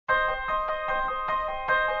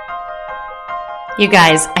You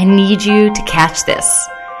guys, I need you to catch this.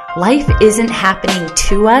 Life isn't happening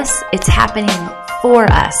to us, it's happening for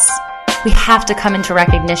us. We have to come into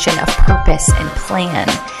recognition of purpose and plan,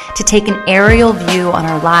 to take an aerial view on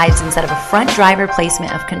our lives instead of a front driver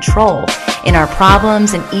placement of control in our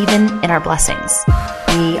problems and even in our blessings.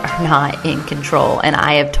 We are not in control, and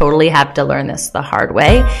I have totally had to learn this the hard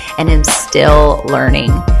way and am still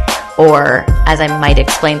learning, or as I might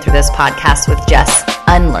explain through this podcast with Jess,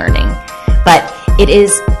 unlearning. But it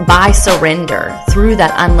is by surrender through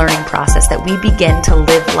that unlearning process that we begin to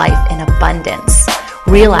live life in abundance,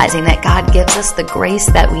 realizing that God gives us the grace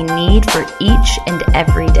that we need for each and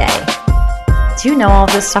every day. Do you know all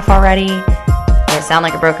of this stuff already? Does it sound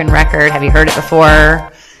like a broken record? Have you heard it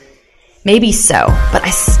before? Maybe so, but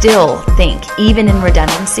I still think even in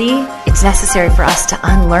redundancy, it's necessary for us to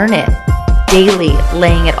unlearn it, daily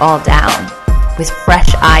laying it all down. With fresh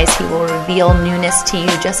eyes, He will reveal newness to you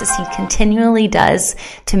just as He continually does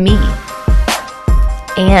to me.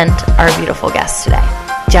 And our beautiful guest today,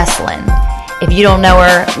 Jess, Lynne. If you don't know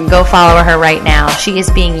her, go follow her right now. She is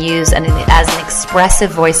being used as an expressive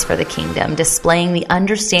voice for the kingdom, displaying the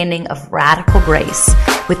understanding of radical grace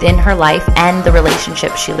within her life and the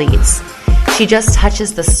relationship she leads. She just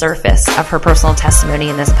touches the surface of her personal testimony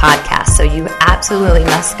in this podcast, so you absolutely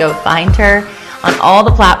must go find her on all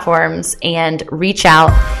the platforms and reach out.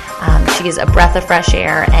 She is a breath of fresh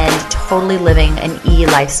air and totally living an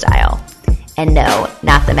e-lifestyle. And no,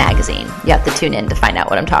 not the magazine. You have to tune in to find out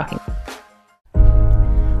what I'm talking about.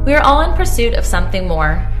 We are all in pursuit of something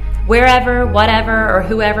more. Wherever, whatever, or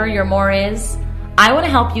whoever your more is, I want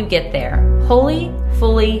to help you get there, wholly,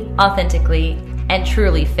 fully, authentically, and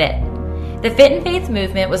truly fit. The Fit and Faith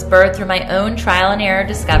movement was birthed through my own trial and error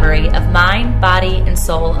discovery of mind, body, and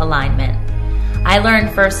soul alignment. I learned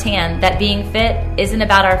firsthand that being fit isn't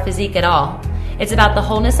about our physique at all. It's about the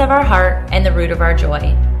wholeness of our heart and the root of our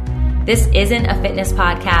joy. This isn't a fitness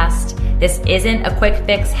podcast. This isn't a quick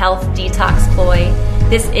fix health detox ploy.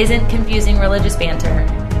 This isn't confusing religious banter.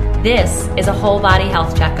 This is a whole body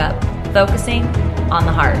health checkup, focusing on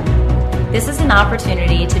the heart. This is an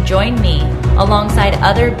opportunity to join me alongside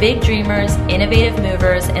other big dreamers, innovative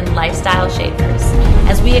movers, and lifestyle shakers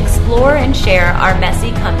as we explore and share our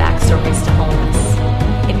messy comeback stories to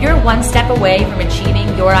wholeness. If you're one step away from achieving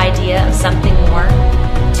your idea of something more,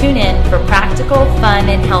 tune in for practical, fun,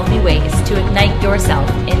 and healthy ways to ignite yourself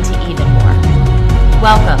into even more.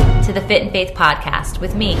 Welcome to the Fit and Faith podcast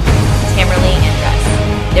with me, Tamerlee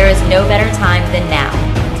Andress. There is no better time than now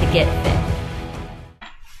to get fit.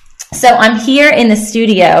 So I'm here in the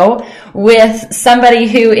studio with somebody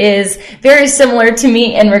who is very similar to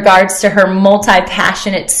me in regards to her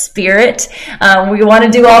multi-passionate spirit. We want to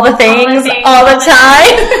do all the things all the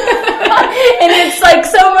time. And it's like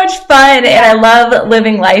so much fun. And I love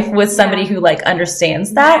living life with somebody who like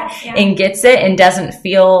understands that and gets it and doesn't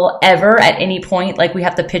feel ever at any point like we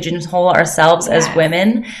have to pigeonhole ourselves as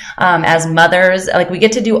women, as mothers. Like we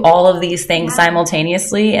get to do all of these things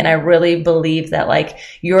simultaneously. And I really believe that like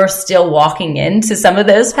you're still walking into some of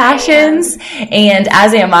those passions, and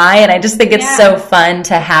as am I. And I just think it's so fun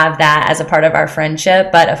to have that as a part of our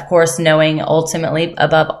friendship. But of course, knowing ultimately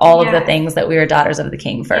above all of the things that we are daughters of the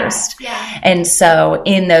King first. And so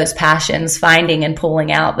in those passions, finding and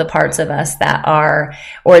pulling out the parts of us that are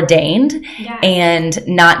ordained and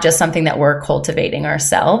not just something that we're cultivating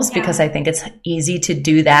ourselves, because I think it's easy to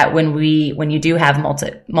do that when you do have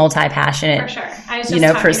multi-passionate, for sure. I was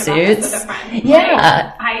just pursuits. About this with a friend.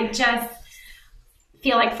 Like, I just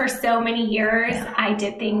feel like for so many years I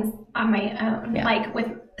did things on my own, like with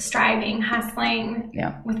striving, hustling,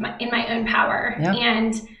 with in my own power,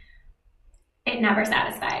 and it never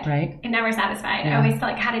satisfied. Right. It never satisfied. I always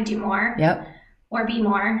felt like I had to do more. Or be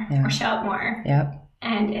more. Or show up more.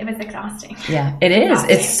 And it was exhausting. Yeah, it is.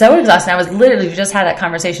 It's so exhausting. I was literally, we just had that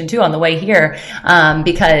conversation too on the way here,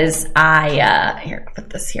 because here, put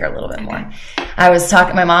this here a little bit more. I was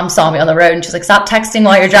talking, my mom saw me on the road and she's like, stop texting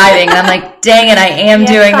while you're driving. And I'm like, dang it, I am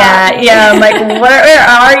doing that. Yeah, I'm like, where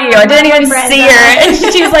are you? I didn't even see her. And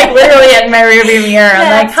she's like literally in my rearview mirror.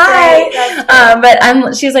 I'm like,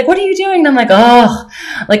 hi. She's like, what are you doing? And I'm like,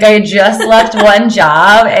 like I just left one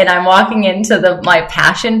job and I'm walking into my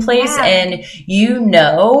passion place, and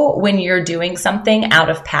when you're doing something out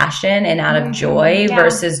of passion and out of joy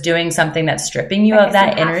versus doing something that's stripping you of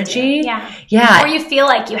that energy. Or you feel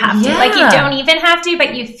like you have to. Like you don't even have to,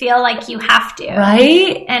 but you feel like you have to.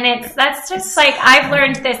 Right? And that's just like, I've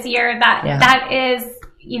learned this year that is,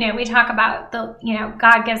 we talk about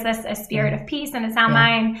God gives us a spirit of peace and a sound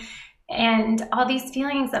mind. and all these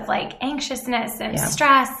feelings of like anxiousness and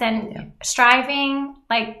stress and striving,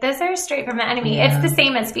 like those are straight from the enemy. It's the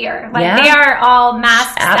same as fear. Like they are all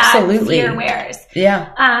masks that fear wears.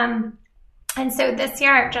 And so this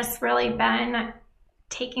year I've just really been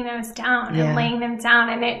taking those down and laying them down,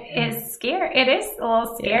 and it is scary. It is a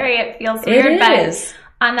little scary. It feels weird, but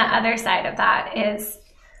on the other side of that is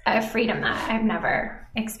a freedom that I've never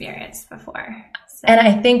experienced before. So. And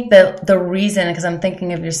I think the reason, because I'm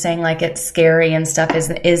thinking of you saying like it's scary and stuff,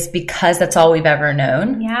 is because that's all we've ever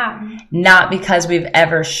known. Yeah. Not because we've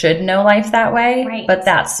ever should know life that way, right. But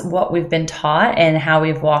that's what we've been taught and how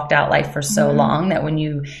we've walked out life for so long that when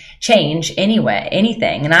you change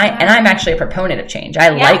anything, and I'm actually a proponent of change. I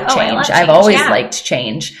like change. I love change. I've always liked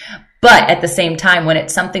change. But at the same time, when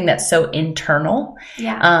it's something that's so internal,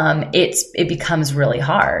 it becomes really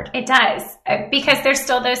hard. It does, because there's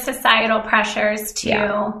still those societal pressures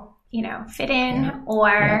to, fit in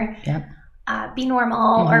or be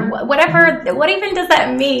normal or whatever. What even does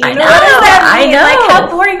that mean? What does that mean? Like, how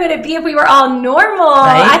boring would it be if we were all normal?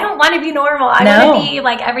 Right? I don't want to be normal. I want to be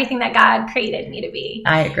like everything that God created me to be.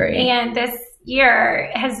 I agree. And this year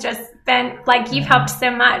has just been like, you've helped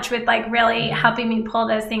so much with like really helping me pull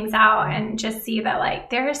those things out and just see that like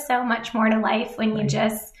there is so much more to life when you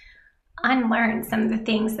just unlearn some of the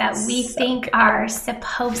things that we think are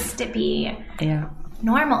supposed to be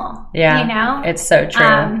normal. It's so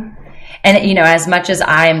true. And, as much as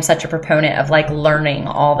I am such a proponent of like learning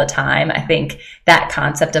all the time, I think that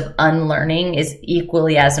concept of unlearning is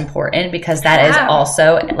equally as important, because that is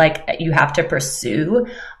also like you have to pursue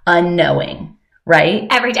unknowing, right?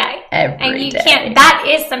 Every day. And you can't, that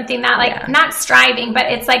is something that like, not striving, but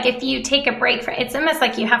it's like if you take a break from, it's almost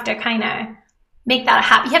like you have to kind of make that a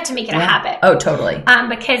habit. You have to make it a habit. Oh, totally.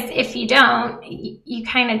 Because if you don't, you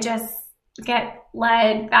kind of just get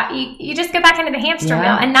led back. You just go back into the hamster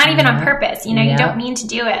wheel, and not even on purpose. You don't mean to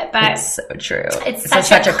do it, but it's so true. It's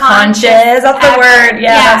such a conscious. That's the word.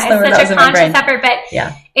 That's the word. It's such a conscious effort, but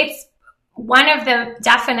it's one of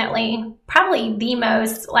the probably the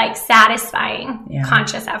most like satisfying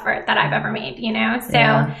conscious effort that I've ever made.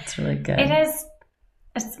 So it's really good.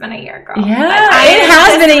 It's been a year, girl. Yeah, it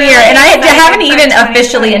has been a year, and I haven't even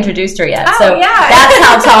officially introduced her yet. So that's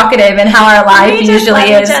how talkative and how our life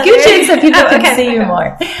usually is. Scooch in so people can see you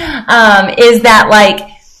more. Is that like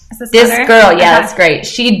this girl? Yeah, that's great.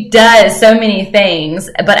 She does so many things,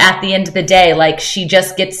 but at the end of the day, like she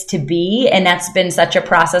just gets to be, and that's been such a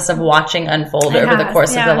process of watching unfold over the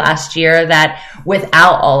course of the last year, that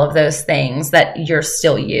without all of those things, that you're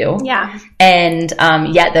still you. Yeah. And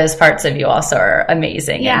yet those parts of you also are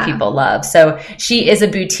amazing and people love. So she is a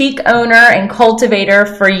boutique owner and cultivator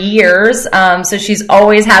for years. So she's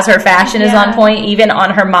always has her fashion is on point, even on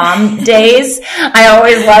her mom days. I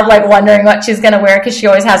always love like wondering what she's going to wear, because she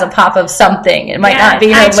always has a pop of something. It might not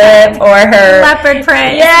be her lip or her leopard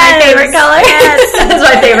print. Yes, my favorite color. Yes, that's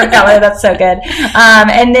my favorite color. That's so good.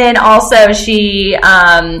 And then also she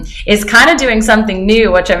is kind of doing something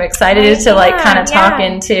new, which I'm excited to like kind of talk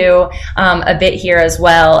into a bit here as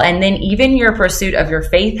well. And then even your pursuit of your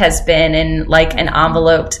faith has been in like an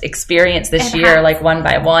enveloped experience this year, like one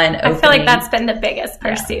by one. I feel like that's been the biggest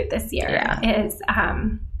pursuit this year is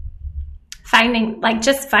finding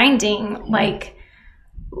like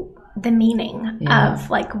the meaning of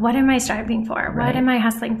like, what am I striving for? Right. What am I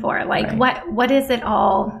hustling for? Like what does it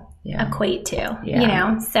all equate to,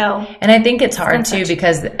 so. And I think it's hard too,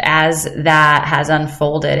 because as that has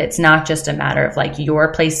unfolded, it's not just a matter of like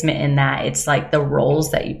your placement in that, it's like the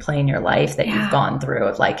roles that you play in your life that you've gone through,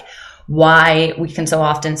 of like, why we can so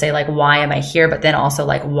often say like, why am I here? But then also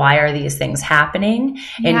like, why are these things happening?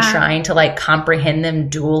 And trying to like comprehend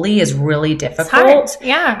them dually is really difficult.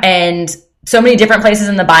 And so many different places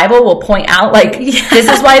in the Bible will point out like, this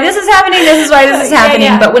is why this is happening, this is why this is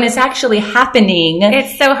happening. But when it's actually happening,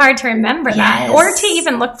 it's so hard to remember that, or to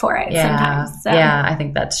even look for it sometimes. So, I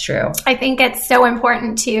think that's true. I think it's so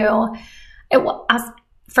important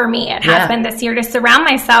for me, it has been this year, to surround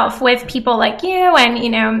myself with people like you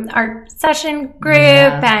and, our session group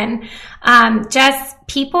and just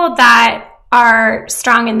people that are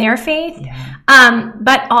strong in their faith,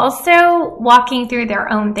 but also walking through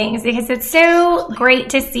their own things, because it's so great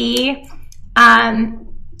to see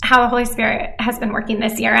how the Holy Spirit has been working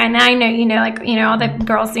this year. And I know, all the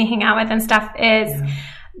girls we hang out with and stuff is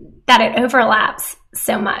that it overlaps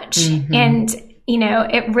so much. And,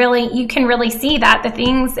 it really, you can really see that the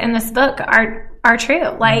things in this book are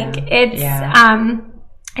true. Like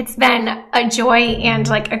it's been a joy and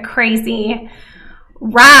like a crazy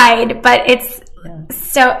ride, but it's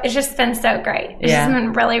just been so great. It's just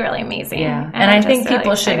been really, really amazing. And I think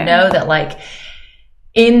people should know that like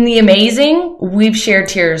In the amazing, we've shared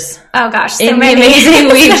tears. Oh gosh, so in many. The amazing,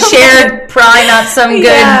 we've shared probably not some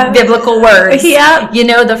good biblical words. Yeah. You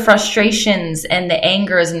know, the frustrations and the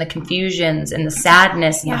angers and the confusions and the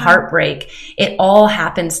sadness and the heartbreak, it all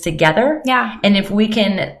happens together. Yeah. And if we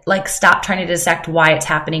can like stop trying to dissect why it's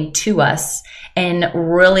happening to us and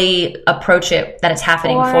really approach it that it's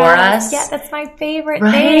happening for us. Yeah, that's my favorite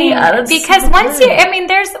thing. Yeah, because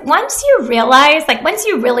once you realize, like once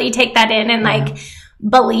you really take that in and like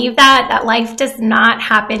believe that life does not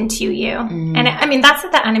happen to you. And I mean, that's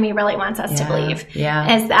what the enemy really wants us to believe.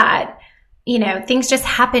 Yeah. Is that, you know, things just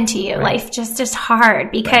happen to you. Right. Life just is hard.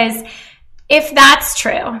 Because if that's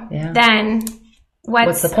true, then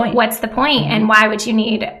what's the point? What's the point? And why would you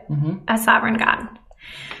need a sovereign God?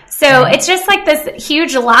 So it's just like this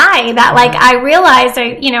huge lie that like I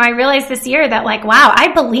realized this year that like, wow,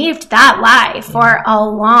 I believed that lie for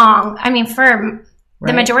for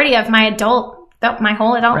the majority of my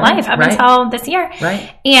whole adult life up until this year.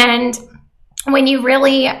 Right. And when you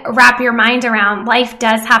really wrap your mind around life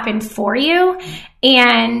does happen for you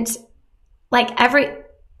and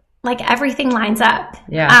everything lines up.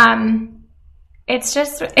 Yeah. It's really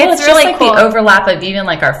just like cool. The overlap of even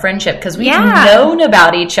like our friendship, because we've known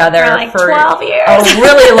about each other for 12 years. A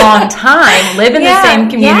really long time, live in the same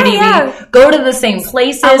community, we go to the same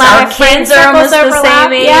places, our kids are almost the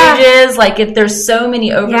same ages, like there's so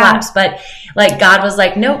many overlaps, but like God was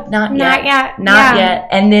like, nope, not yet.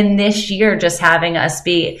 And then this year, just having us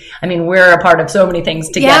be, I mean, we're a part of so many things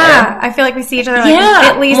together. Yeah, I feel like we see each other like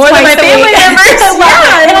at least more twice than my family members.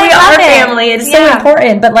 And we are family. It's so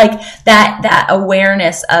important. But like that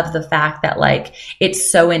awareness of the fact that like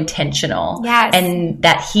it's so intentional, and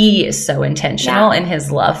that He is so intentional in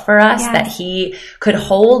His love for us, that He could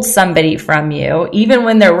hold somebody from you, even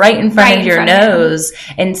when they're right in front of your nose,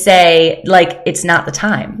 and say like, it's not the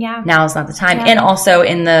time. Yeah. Now is not the time. And also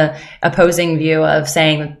in the opposing view of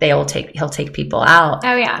saying that he'll take people out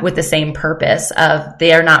with the same purpose of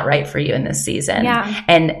they are not right for you in this season. Yeah.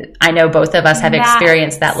 And I know both of us have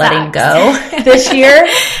experienced that letting go this year.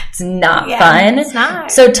 It's not fun. It's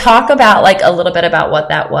not. So talk about like a little bit about what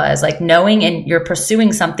that was, like knowing and you're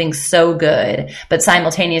pursuing something so good, but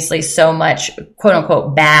simultaneously so much quote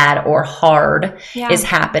unquote bad or hard is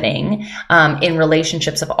happening in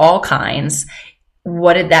relationships of all kinds.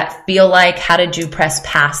 What did that feel like? How did you press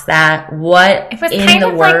past that? What it was in kind the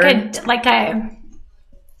of word?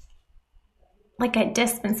 like a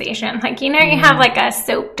dispensation. Like, you know, you have like a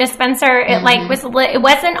soap dispenser. It it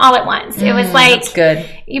wasn't all at once. It was like that's good.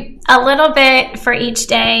 A little bit for each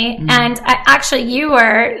day. And you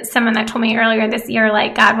were someone that told me earlier this year,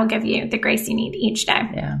 like God will give you the grace you need each day.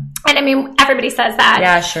 Yeah. And I mean, everybody says that.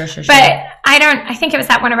 Yeah, sure. But I think it was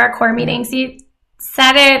at one of our core meetings. You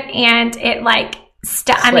said it and it like,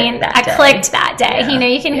 I clicked that day. Yeah. You know,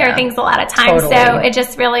 you can hear things a lot of times. Totally. So it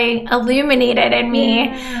just really illuminated in me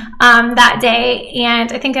that day.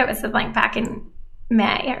 And I think it was like back in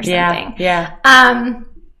May or something. Yeah.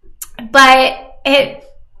 But it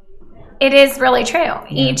is really true. Yeah.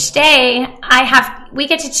 Each day we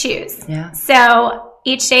get to choose. Yeah. So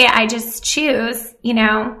each day I just choose, you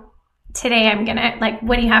know, today I'm going to like,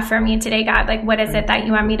 what do you have for me today, God? Like, what is it that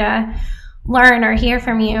you want me to learn or hear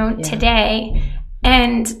from you today?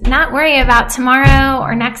 And not worry about tomorrow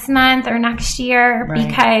or next month or next year,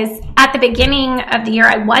 because at the beginning of the year,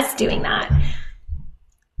 I was doing that.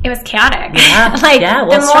 It was chaotic. Yeah.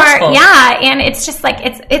 Stressful. Yeah. And it's just like,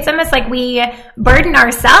 it's almost like we burden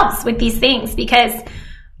ourselves with these things because,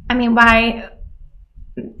 I mean, why,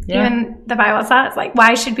 even the Bible says, like,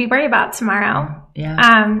 why should we worry about tomorrow? Yeah.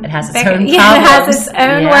 It has its own problems. It has its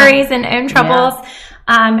own worries and own troubles.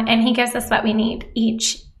 Yeah. And He gives us what we need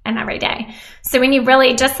each and every day. So when you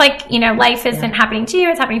really, just like, you know, life isn't happening to you,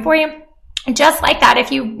 it's happening for you. Just like that,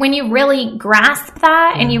 when you really grasp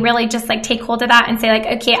that and you really just like take hold of that and say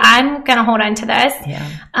like, okay, I'm going to hold on to this.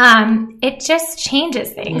 Yeah. It just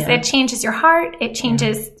changes things. Yeah. It changes your heart. It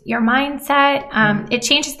changes your mindset. It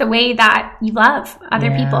changes the way that you love other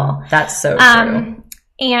people. That's so true.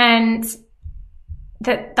 And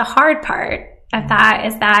the hard part of that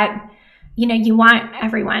is that, you know, you want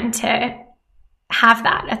everyone to have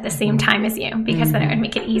that at the same time as you, because then it would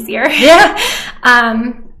make it easier. Yeah.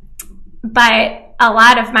 But a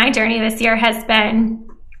lot of my journey this year has been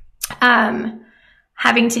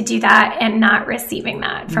having to do that and not receiving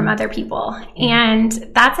that from other people. And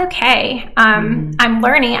that's okay. I'm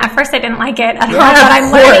learning. At first I didn't like it at all, but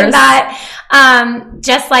I'm learning that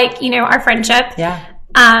just like, you know, our friendship. Yeah.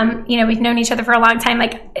 You know, we've known each other for a long time.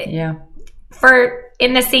 Like,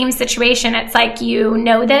 in the same situation, it's like, you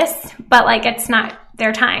know this, but like, it's not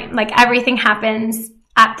their time. Like, everything happens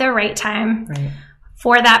at the right time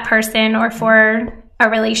for that person or for a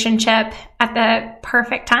relationship at the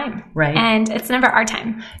perfect time. Right. And it's never our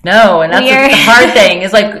time. No. And that's the hard thing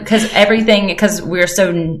is like, because we're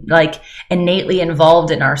so like innately involved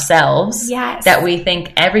in ourselves that we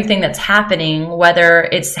think everything that's happening, whether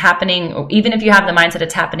it's happening, even if you have the mindset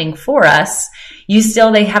it's happening for us,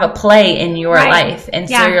 they have a play in your life. And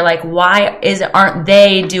so you're like, why aren't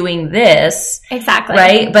they doing this? Exactly.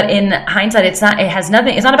 Right. But in hindsight, it's not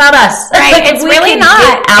about us. Right. Like, it's really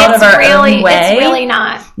not out of our own way. It's really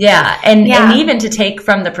not. Yeah. And even to take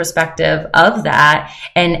from the perspective of that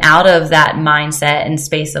and out of that mindset and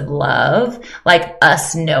space of love, like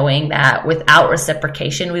us knowing that without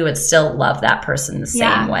reciprocation, we would still love that person the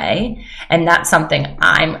same way. And that's something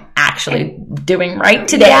I'm actually doing right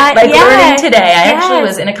today, learning today. I actually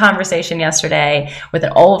was in a conversation yesterday with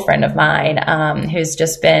an old friend of mine,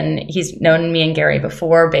 he's known me and Gary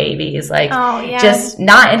before babies, just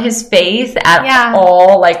not in his faith at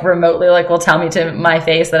all, like remotely, like will tell me to my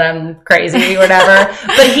face that I'm crazy, whatever,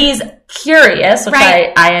 but he's curious, which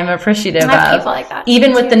I am appreciative of. People like that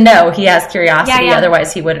even with the no, he has curiosity.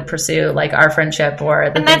 Otherwise, he wouldn't pursue like our friendship or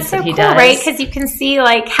the things that he does. Right? Because you can see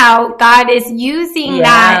like how God is using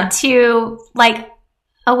that to like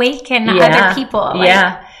awaken other people.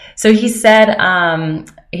 So he said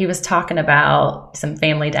he was talking about some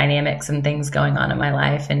family dynamics and things going on in my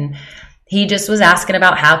life, and he just was asking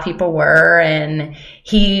about how people were, and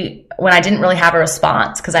when I didn't really have a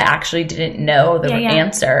response because I actually didn't know the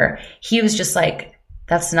answer, he was just like,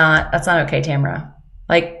 that's not okay, Tamara.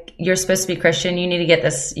 Like, you're supposed to be Christian. You need to get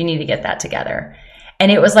this. You need to get that together.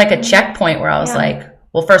 And it was like a checkpoint where I was like,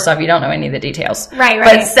 well, first off, you don't know any of the details. Right.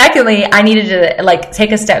 But secondly, I needed to like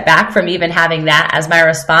take a step back from even having that as my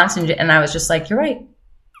response. And I was just like, you're right.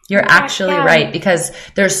 You're actually right, because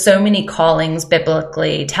there's so many callings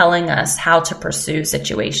biblically telling us how to pursue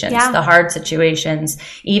situations, the hard situations,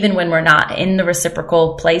 even when we're not in the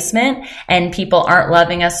reciprocal placement and people aren't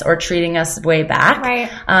loving us or treating us way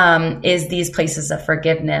back, is these places of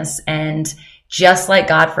forgiveness. And just like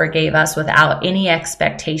God forgave us without any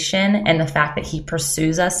expectation and the fact that he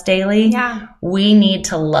pursues us daily, we need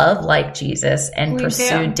to love like Jesus and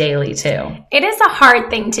pursue daily too. It is a hard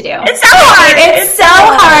thing to do. It's so hard. It's so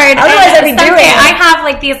hard. Otherwise I'd be doing it. I have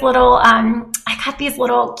like these little, I got these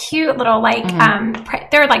little cute little like,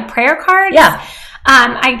 they're like prayer cards. Yeah.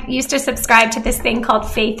 I used to subscribe to this thing called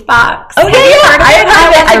Faith Box. Oh,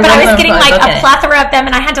 I was getting like a plethora of them,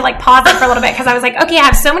 and I had to like pause it for a little bit because I was like, okay, I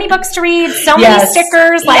have so many books to read, so many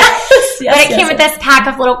stickers, but it came with this pack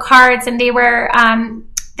of little cards, and they were,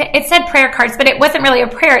 it said prayer cards, but it wasn't really a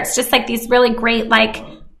prayer. It's just like these really great like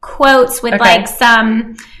quotes with like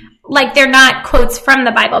some, like they're not quotes from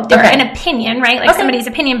the Bible. They're an opinion, right? Like somebody's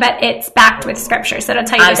opinion, but it's backed with scripture. So it'll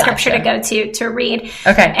tell you the scripture to go to read.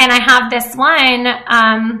 Okay. And I have this one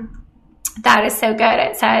that is so good.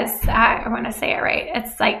 It says, I want to say it right.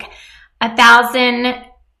 It's like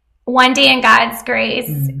 1,001 day in God's grace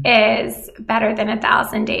is better than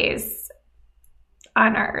 1,000 days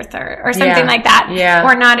on earth or something like that. Yeah.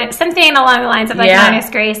 Or not something along the lines of like minus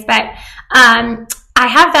grace. But I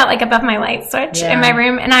have that like above my light switch in my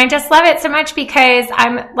room, and I just love it so much because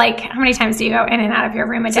I'm like, how many times do you go in and out of your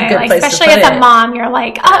room a day? Like, especially as a mom, you're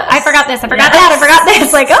like, oh, I forgot this, I forgot that, I forgot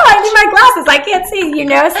this. Like, oh, I need my glasses, I can't see,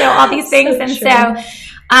 so all these things.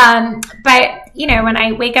 But you know, when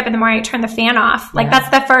I wake up in the morning, I turn the fan off. Like that's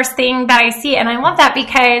the first thing that I see, and I love that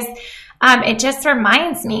because it just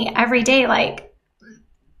reminds me every day, like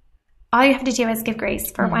all you have to do is give grace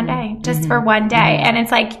for one day, just for one day, and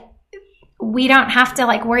it's like, we don't have to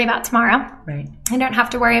like worry about tomorrow. Right. We don't have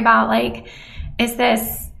to worry about like, is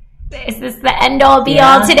this the end all be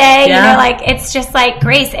all today? Yeah. You know, like it's just like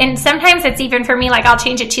grace. And sometimes it's even for me, like I'll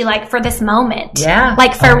change it to like for this moment. Yeah.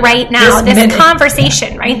 Like for right now, this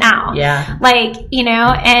conversation right now. Yeah. Like, you know,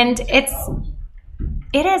 and it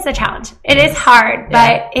is a challenge. It is hard,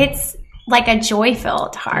 but it's like a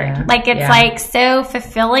joy-filled hard. Yeah. Like it's like so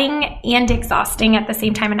fulfilling and exhausting at the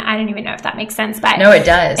same time. And I don't even know if that makes sense, but no, it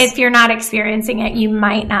does. If you're not experiencing it, you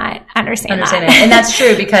might not understand that. It. And that's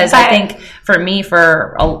true because I think for me,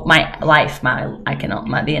 for my life,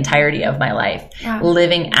 the entirety of my life,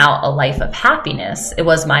 living out a life of happiness, it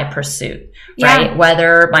was my pursuit. Right?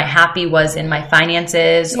 Whether my happy was in my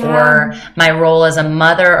finances or my role as a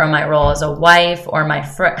mother or my role as a wife or my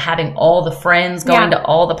having all the friends, going to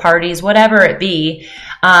all the parties, whatever it be,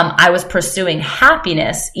 I was pursuing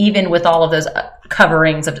happiness even with all of those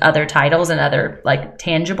coverings of other titles and other like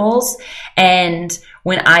tangibles. And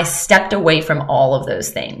when I stepped away from all of those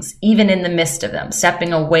things, even in the midst of them,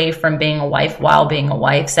 stepping away from being a wife while being a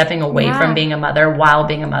wife, stepping away from being a mother while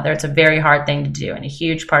being a mother. It's a very hard thing to do and a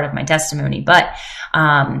huge part of my testimony. But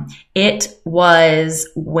it was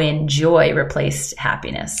when joy replaced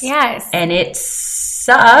happiness. Yes. And it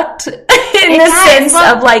sucked in the sense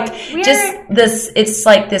of like just this, it's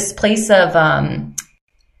like this place of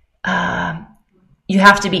you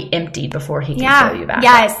have to be empty before he can fill you back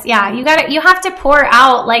up. Yeah. You have to pour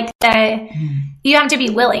out like you have to be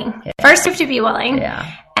willing. Yeah. First you have to be willing. Yeah.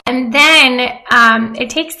 And then it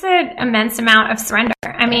takes an immense amount of surrender.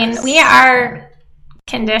 I mean, we are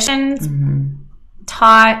conditioned,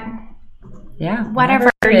 taught, whatever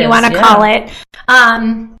you want to call it.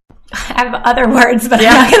 I have other words, but I'm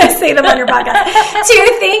not going to say them on your podcast.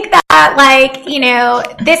 To think that, like, you know,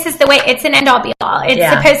 this is the way, it's an end all be all. It's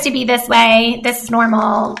supposed to be this way. This is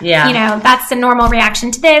normal. Yeah. You know, that's the normal reaction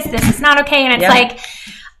to this. This is not okay. And it's like,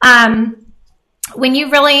 when you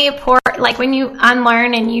really when you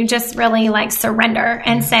unlearn and you just really like surrender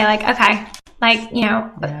and say like, okay, like, you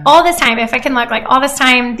know, all this time, if I can look like all this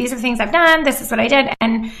time, these are the things I've done. This is what I did.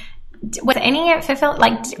 And was any of it fulfilled?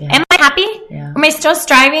 Like, am I happy? Yeah. Am I still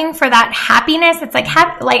striving for that happiness? It's like,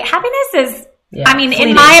 happiness is, I mean, fleeting.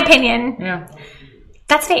 In my opinion,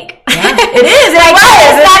 that's fake. Yeah, it is.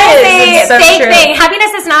 That is a fake thing.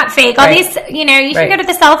 Happiness is not fake. All these, you know, you can go to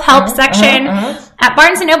the self-help section at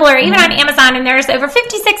Barnes & Noble or even on Amazon, and there's over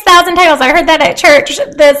 56,000 titles. I heard that at church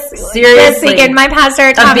this weekend. My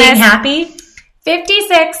pastor, Thomas. Of being happy?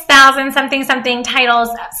 56,000 something titles,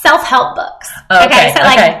 self-help books. Oh, okay. So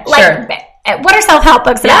like what are self-help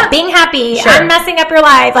books about? Being happy, unmessing up your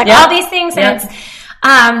life, like all these things. And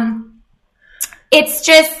it's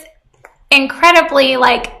just incredibly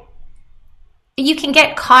like, you can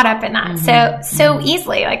get caught up in that so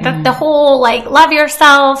easily. Like the whole like love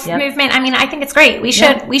yourself movement. I mean, I think it's great. We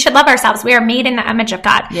should love ourselves. We are made in the image of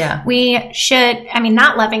God. Yeah. We should, I mean,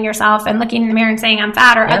 not loving yourself and looking in the mirror and saying I'm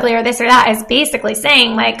fat or ugly or this or that is basically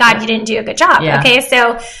saying like, God, you didn't do a good job. Yeah. Okay.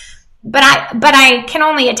 So, but I can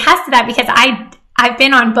only attest to that because I've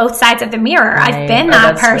been on both sides of the mirror. Right. I've been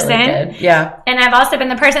that person. Really good. Yeah. And I've also been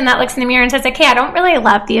the person that looks in the mirror and says, okay, I don't really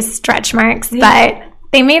love these stretch marks, but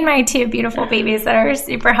they made my two beautiful babies that are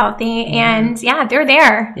super healthy. And they're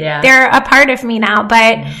there. Yeah. They're a part of me now,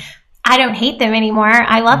 but I don't hate them anymore.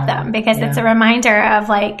 I love them because it's a reminder of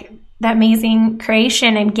like the amazing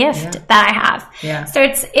creation and gift that I have. Yeah. So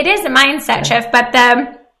it is a mindset shift, but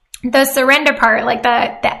the surrender part, like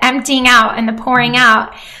the emptying out and the pouring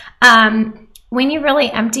out, when you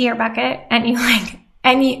really empty your bucket and you like,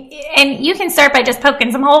 and you can start by just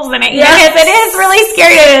poking some holes in it, because it is really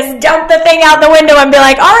scary to just dump the thing out the window and be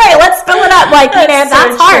like, all right, let's fill it up. Like, you know,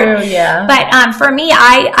 that's hard. True, yeah. But for me,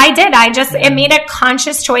 it made a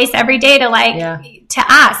conscious choice every day to like, to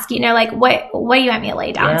ask, you know, like, what do you want me to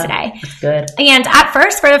lay down today? That's good. And at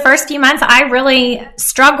first, for the first few months, I really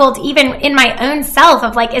struggled even in my own self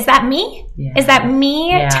of like, is that me? Yeah. Is that me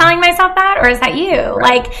telling myself that? Or is that you?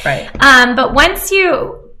 But once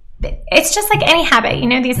it's just like any habit, you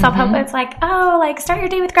know, these self-help books like, oh, like start your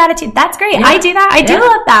day with gratitude. That's great. Yeah. I do that. I do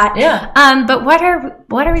love that. Yeah. But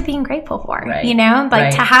what are we being grateful for? Right. You know,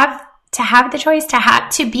 like to have the choice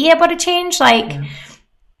to be able to change, like,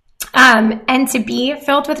 and to be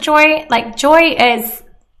filled with joy. Like joy is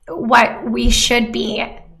what we should be,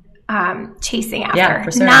 chasing after. Yeah,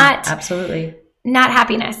 for certain. Absolutely. Not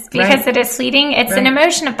happiness, because it is fleeting. It's an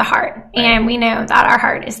emotion of the heart. And we know that our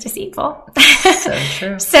heart is deceitful. So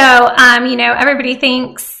true. So, you know, everybody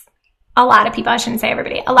thinks, a lot of people, I shouldn't say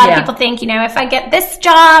everybody, a lot of people think, you know, if I get this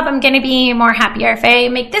job, I'm going to be more happier. If I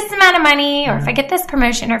make this amount of money, or if I get this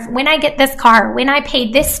promotion, or when I get this car, when I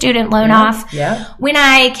pay this student loan off, when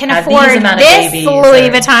I can afford this Louis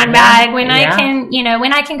Vuitton bag, when I can, you know,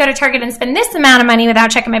 when I can go to Target and spend this amount of money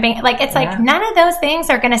without checking my bank. Like, it's like none of those things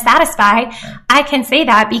are going to satisfy. I can say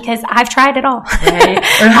that because I've tried it all.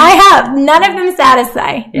 I have. None of them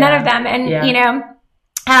satisfy. None of them. And, you know,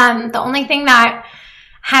 the only thing that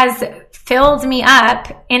has filled me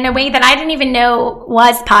up in a way that I didn't even know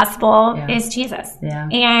was possible is Jesus. Yeah.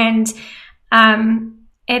 And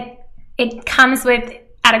it comes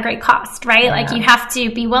at a great cost, right? Yeah. Like you have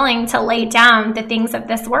to be willing to lay down the things of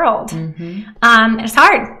this world. Mm-hmm. It's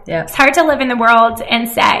hard. Yeah. It's hard to live in the world and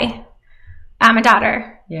say, I'm a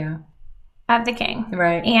daughter of the King.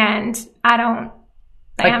 Right. And I don't,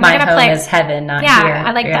 like, my home is heaven, not here.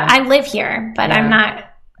 I live here, but I'm not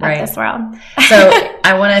of this world. So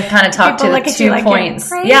I want to kind of talk to the 2 points.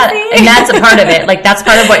 Yeah, and that's a part of it. Like, that's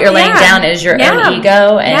part of what you're laying down is your own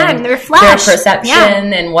ego and their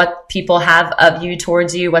perception and what people have of you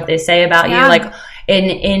towards you, what they say about you. Like,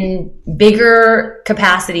 in bigger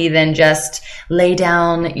capacity than just lay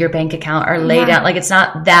down your bank account or lay down. Like, it's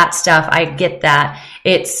not that stuff. I get that.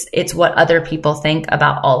 It's what other people think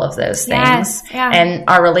about all of those things. Yes, yeah. And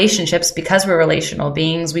our relationships, because we're relational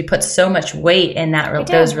beings, we put so much weight in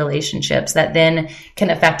those relationships that then can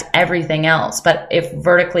affect everything else. But if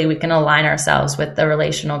vertically we can align ourselves with the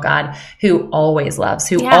relational God who always loves,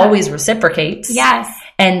 who always reciprocates. Yes.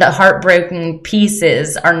 And the heartbroken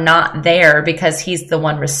pieces are not there because he's the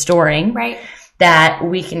one restoring. Right. That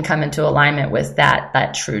we can come into alignment with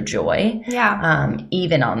that true joy. Yeah.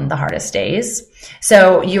 Even on the hardest days.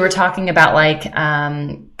 So you were talking about like,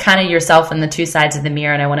 kind of yourself and the two sides of the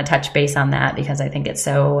mirror. And I want to touch base on that because I think it's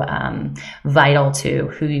so, vital to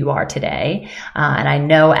who you are today. And I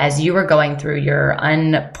know as you were going through your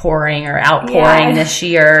outpouring this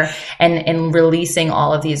year and releasing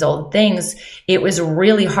all of these old things, it was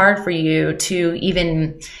really hard for you to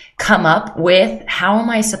even come up with, how am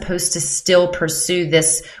I supposed to still pursue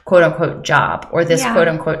this quote unquote job or this quote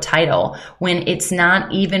unquote title when it's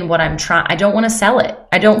not even what I'm trying. I don't want to sell it.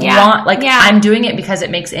 I don't want, I'm doing it because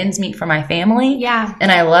it makes ends meet for my family. Yeah.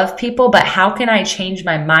 And I love people, but how can I change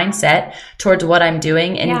my mindset towards what I'm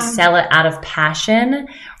doing and sell it out of passion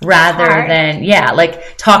rather than,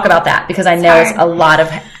 talk about that, because I know it's a lot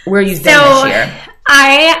of where you've been this year.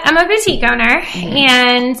 I am a boutique owner,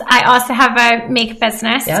 and I also have a makeup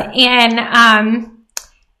business. Yep. And,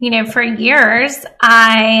 for years,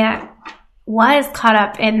 I was caught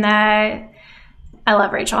up in I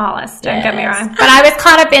love Rachel Hollis, don't get me wrong. But I was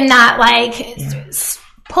caught up in that,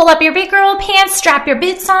 pull up your big girl pants, strap your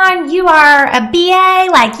boots on. You are a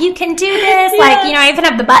BA, you can do this. I even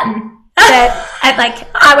have the button. That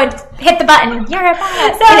I would hit the button. You're a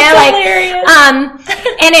badass. That's hilarious.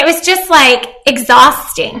 And it was just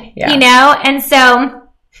exhausting, And so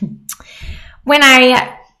when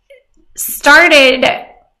I started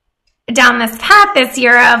down this path this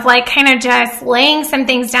year of kind of just laying some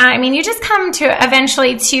things down, I mean, you just come to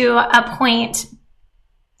eventually to a point.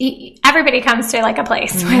 Everybody comes to a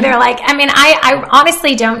place where they're I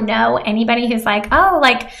honestly don't know anybody who's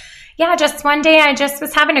just one day I just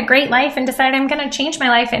was having a great life and decided I'm going to change my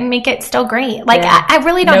life and make it still great. I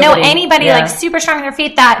really don't know anybody super strong on their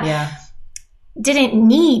feet that didn't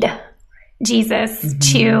need Jesus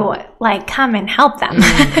to come and help them.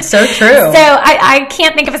 So true. So I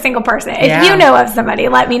can't think of a single person. If you know of somebody,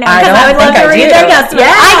 let me know, because I would love to read their testimony.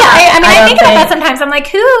 I think about that sometimes. I'm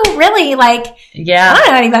who really I don't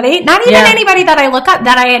know anybody. Not even anybody that I look up,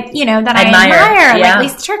 that I admire.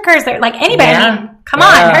 Lisa Turkers or anybody. I mean, come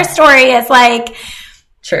on, her story is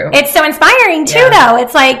true. It's so inspiring too, though.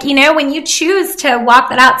 It's when you choose to walk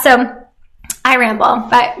that out. So I ramble,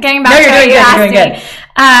 but getting back to what you asked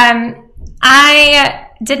me. I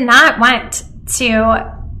did not want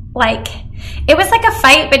to it was a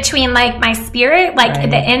fight between my spirit,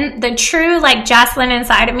 the true Jess, Lynne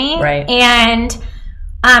inside of me, and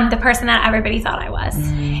the person that everybody thought I was.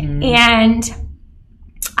 And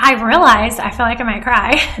I realized, I feel I might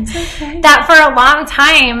cry, that for a long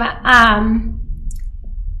time,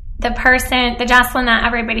 the Jess, Lynne that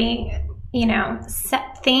everybody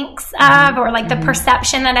thinks of, or the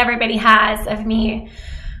perception that everybody has of me,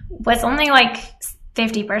 was only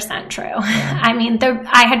 50% true. I mean,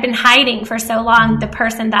 I had been hiding for so long the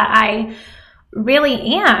person that I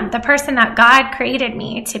really am, the person that God created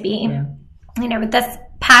me to be, with this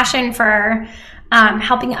passion for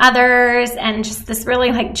helping others and just this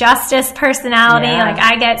really justice personality.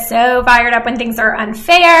 I get so fired up when things are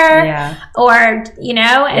unfair or,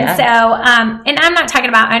 and so, and I'm not talking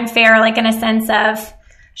about unfair, in a sense of,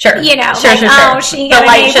 sure. Oh, she the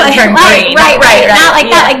light should turn green. Right. Not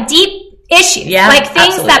that deep issues, things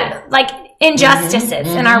absolutely. that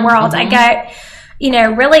injustices in our world. I get,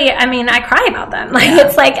 really. I mean, I cry about them.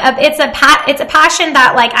 It's it's a passion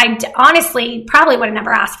that I honestly probably would have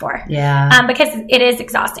never asked for. Because it is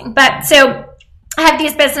exhausting. But so I have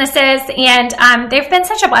these businesses, and they've been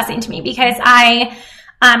such a blessing to me because I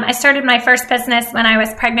started my first business when I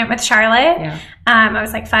was pregnant with Charlotte. I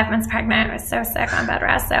was 5 months pregnant. I was so sick on bed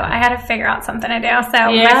rest. So I had to figure out something to do.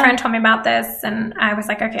 So my friend told me about this, and I was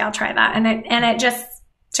okay, I'll try that. And it just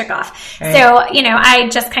took off. Right. So, I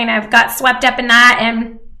just kind of got swept up in that.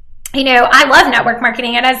 And, I love network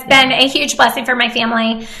marketing. It has been a huge blessing for my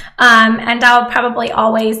family. And I'll probably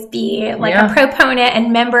always be a proponent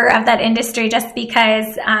and member of that industry just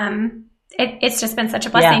because, it's just been such a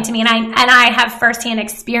blessing to me. And I have firsthand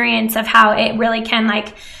experience of how it really can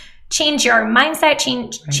change your mindset,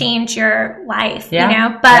 change your life,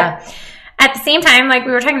 but at the same time, we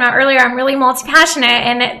were talking about earlier, I'm really multi-passionate,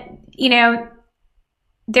 and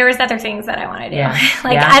there was other things that I want to do.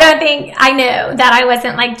 I don't think I knew that I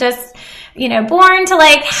wasn't like just, born to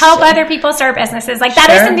like help other people start businesses. Like that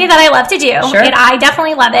is something that I love to do. And I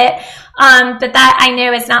definitely love it. But that I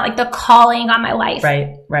know is not like the calling on my life.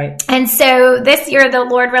 Right. And so this year the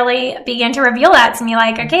Lord really began to reveal that to me.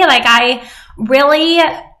 Like, okay, like I really,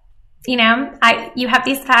 you have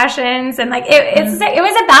these passions, and like it was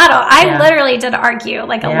a battle. I literally did argue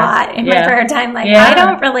like a lot in my prayer time. Like I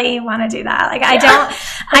don't really want to do that. Like I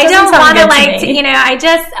don't want to like,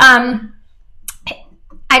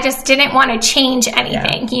 I just didn't want to change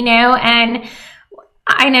anything, and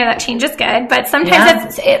I know that change is good, but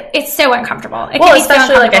sometimes it's so uncomfortable.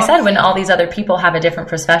 Especially like I said, when all these other people have a different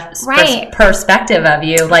perspective of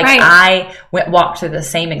you. Like I walked through the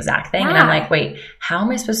same exact thing, and I'm like, wait, how am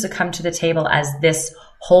I supposed to come to the table as this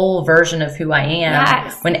whole version of who I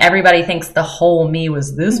am when everybody thinks the whole me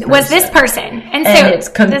was this person? And so it's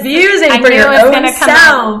confusing for your own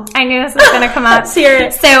self. I knew this was going to come up. Let's hear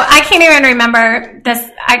it. So I can't even remember this.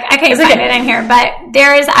 I can't find it in here, but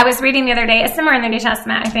I was reading the other day, it's somewhere in the New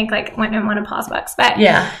Testament, I think like went in one of Paul's books, but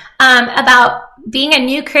about being a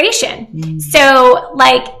new creation. So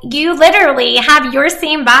like you literally have your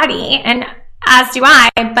same body, and as do I,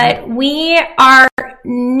 but we are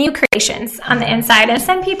new creations on the inside. And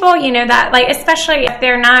some people, that like, especially if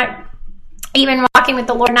they're not even walking with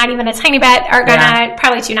the Lord, not even a tiny bit, are gonna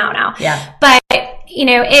probably tune out now. But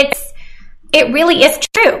it really is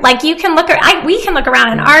true. Like we can look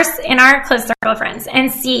around in our close circle of friends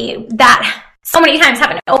and see that so many times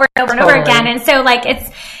happen over and over and over again. And so like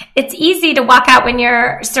it's easy to walk out when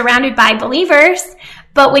you're surrounded by believers,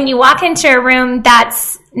 but when you walk into a room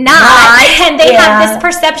that's not and they have this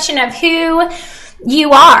perception of who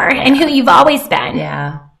you are and who you've always been,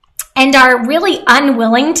 and are really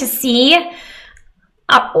unwilling to see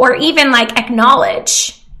or even like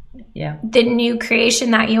acknowledge the new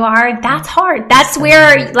creation that you are, that's hard. That's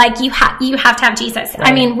where like you have to have Jesus.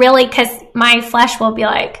 I mean, really, because my flesh will be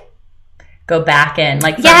like, go back in,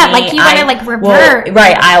 like for me, like you want to like revert,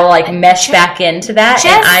 I will like mesh back into that, just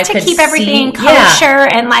and I to could keep everything kosher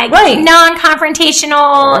and like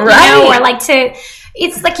non-confrontational, or like to.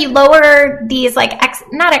 It's like you lower these like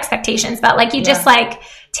not expectations, but like you just like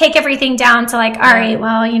take everything down to like, all right,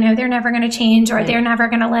 well, they're never going to change, or they're never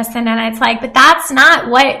going to listen, and it's like, but that's not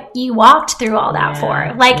what you walked through all that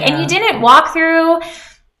for, like, and you didn't walk through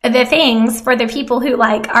the things for the people who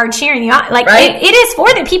like are cheering you on. Like it is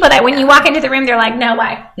for the people that when you walk into the room, they're like, no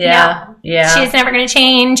way. No, she's never going to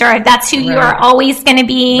change, or that's who you are always going to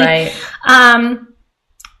be. And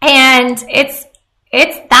it's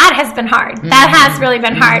that has been hard. That has really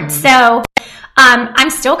been hard. So, I'm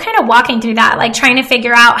still kind of walking through that, like trying to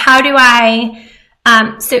figure out how do I,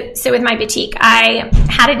 so with my boutique, I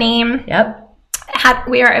had a name.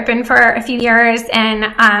 We were open for a few years,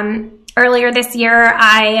 and, earlier this year,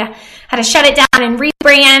 I had to shut it down and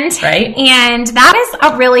rebrand. And that is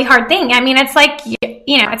a really hard thing. I mean, it's like,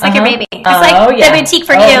 it's like your baby. It's like the boutique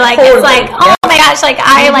for you. Like, totally. It's like, oh my gosh, like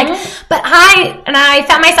but I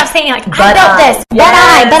found myself saying like, I built this, but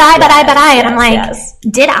I, and I'm like,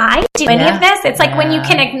 did I do any of this? It's like when you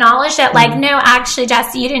can acknowledge that, like, no, actually,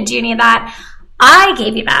 Jess, you didn't do any of that. I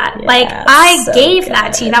gave you that. Like, I gave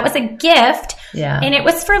that to you. That was a gift. And it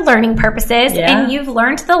was for learning purposes, and you've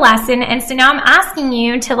learned the lesson. And so now I'm asking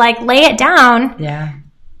you to like lay it down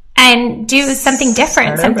and do something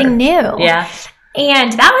different, something new.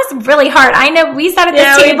 And that was really hard. I know we sat at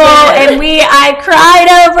this table and I cried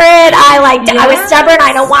over it. I was stubborn.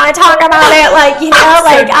 I don't want to talk about it.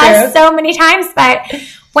 Like, so many times, but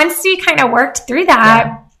once we kind of worked through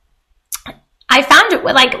that, I found it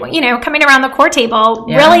like, coming around the core table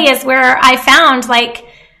really is where I found like,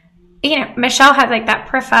 Michelle had like that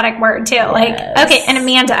prophetic word too. Like, okay. And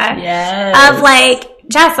Amanda of like,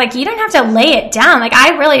 Jess, like you don't have to lay it down. Like,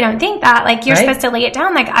 I really don't think that like you're supposed to lay it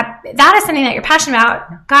down. Like that is something that you're passionate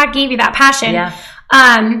about. God gave you that passion.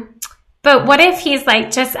 But what if he's like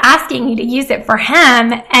just asking you to use it for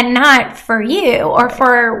him and not for you or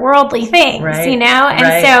for worldly things,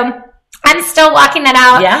 And so I'm still walking that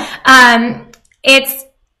out.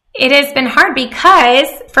 It has been hard because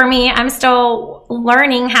for me, I'm still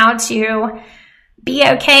learning how to be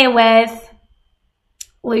okay with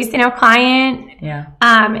losing a client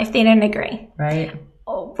if they didn't agree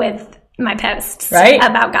with my posts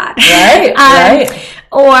about God.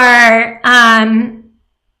 Or,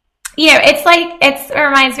 it's like, it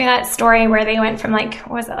reminds me of that story where they went from like,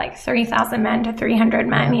 what was it, like 3,000 men to 300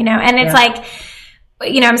 men, and it's like,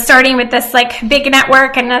 I'm starting with this like big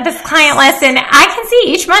network and this client list, and I can see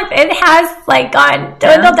each month it has like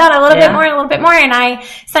dwindled down a little bit more, and I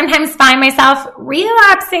sometimes find myself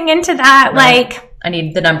relapsing into that, like I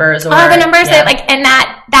need the numbers. Or the numbers. Yeah. And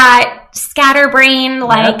that scatterbrain,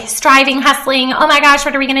 striving, hustling. Oh my gosh,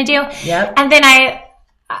 what are we going to do? Yep. And then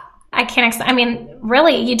I can't,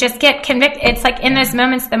 really, you just get convicted. It's like in those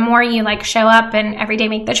moments, the more you show up and every day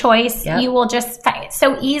make the choice, you will just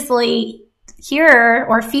so easily hear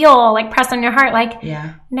or feel press on your heart,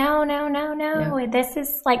 no. This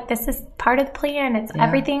is part of the plan. It's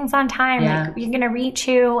everything's on time. You're going to reach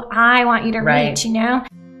who I want you to reach,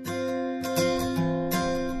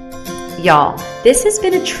 Y'all, this has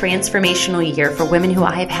been a transformational year for women who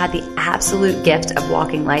I have had the absolute gift of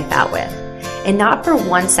walking life out with. And not for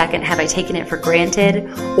 1 second have I taken it for granted,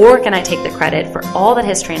 or can I take the credit for all that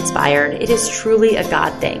has transpired. It is truly a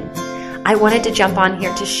God thing. I wanted to jump on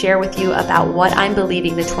here to share with you about what I'm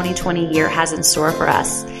believing the 2020 year has in store for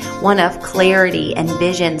us. One of clarity and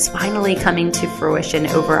visions finally coming to fruition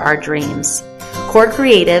over our dreams. Core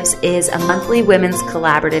Creatives is a monthly women's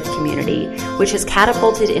collaborative community, which has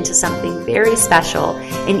catapulted into something very special.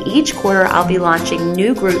 And each quarter I'll be launching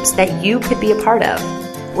new groups that you could be a part of.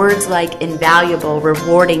 Words like invaluable,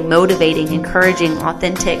 rewarding, motivating, encouraging,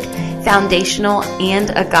 authentic, foundational,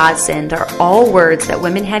 and a godsend are all words that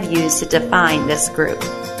women have used to define this group.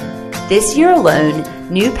 This year alone,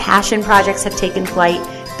 new passion projects have taken flight,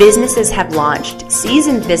 businesses have launched,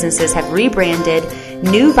 seasoned businesses have rebranded,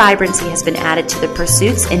 new vibrancy has been added to the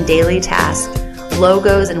pursuits and daily tasks.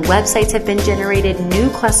 Logos and websites have been generated, new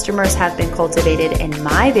customers have been cultivated, and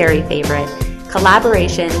my very favorite,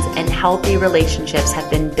 collaborations and healthy relationships have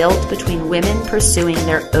been built between women pursuing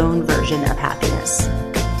their own version of happiness.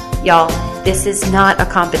 Y'all, this is not a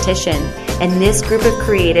competition, and this group of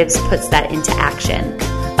creatives puts that into action.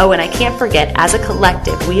 Oh, and I can't forget, as a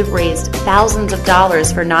collective, we have raised thousands of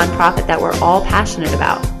dollars for nonprofit that we're all passionate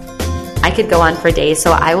about. I could go on for days,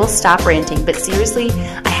 so I will stop ranting, but seriously,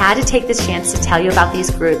 I had to take this chance to tell you about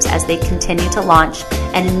these groups as they continue to launch,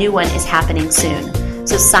 and a new one is happening soon.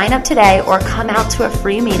 So sign up today or come out to a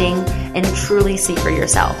free meeting and truly see for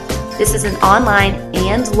yourself. This is an online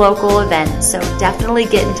and local event, so definitely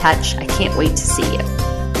get in touch. I can't wait to see you.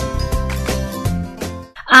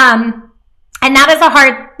 And that is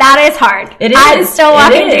hard. It is. I'm still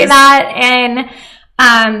walking through that.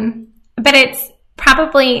 And, but it's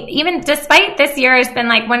probably, even despite this year has been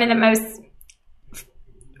one of the most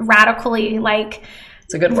radically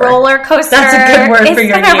it's a good word. Roller coaster. That's a good word for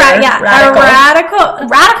your year. A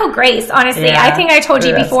radical grace, honestly. Yeah, I think I told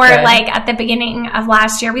you before, at the beginning of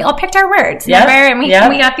last year, we all picked our words, remember? And we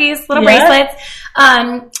got these little bracelets.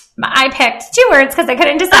 I picked 2 words because I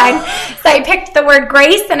couldn't decide. So I picked the word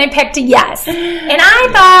grace and I picked yes. And I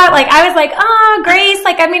thought, I was oh, grace,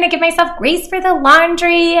 I'm going to give myself grace for the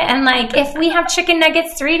laundry. And if we have chicken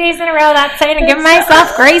nuggets 3 days in a row, that's I'm going to give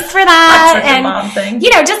myself grace for that. That's such a mom thing.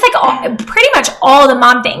 Just pretty much all the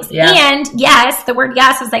mom things. Yeah. And yes, the word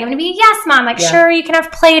yes was I'm going to be a yes mom. Sure, you can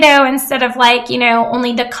have Play-Doh instead of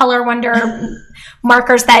only the Color Wonder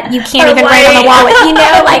markers that you can't even write on the wall with,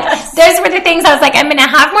 those were the things I was I'm going to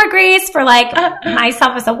have more grace for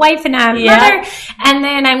myself as a wife and a mother, and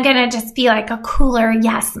then I'm going to just be a cooler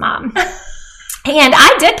yes mom. And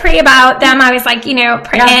I did pray about them. I was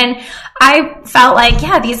and I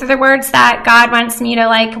felt these are the words that God wants me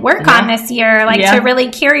to work on this year, to really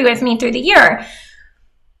carry with me through the year.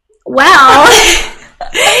 Well,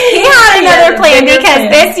 he had another plan because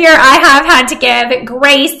this year I have had to give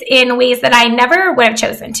grace in ways that I never would have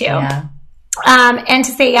chosen to. Yeah. And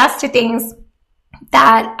to say yes to things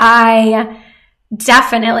that I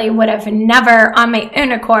definitely would have never on my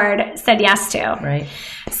own accord said yes to. Right.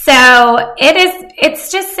 So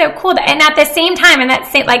it's just so cool. And at the same time, and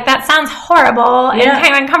that sounds horrible and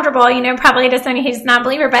kind of uncomfortable, probably to somebody who's not a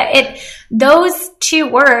believer, but those 2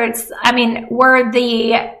 words, were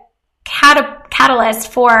the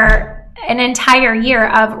catalyst for an entire year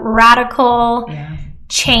of radical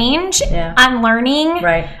change, unlearning,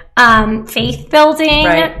 faith building,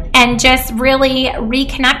 and just really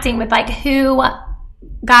reconnecting with who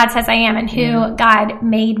God says I am and who God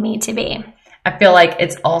made me to be. I feel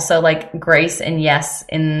it's also grace and yes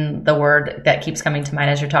in the word that keeps coming to mind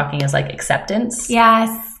as you're talking is acceptance.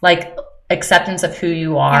 Yes. Acceptance of who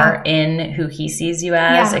you are in who he sees you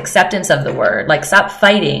as, acceptance of the word, stop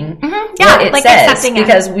fighting what it says,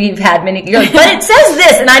 because we've had many, you're but it says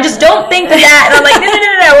this, and I just don't think that, and I'm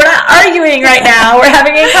no, we're not arguing right now, we're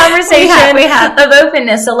having a conversation we have. Of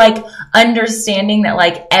openness, so understanding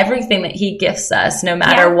that everything that he gifts us, no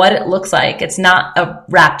matter what it looks like, it's not a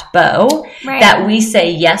wrapped bow, that we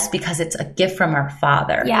say yes because it's a gift from our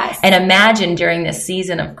Father. Yes. And imagine during this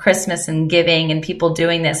season of Christmas and giving and people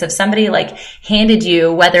doing this, if somebody like handed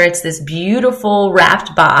you, whether it's this beautiful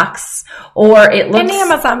wrapped box or it looks...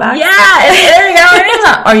 An Amazon box. Yeah, there you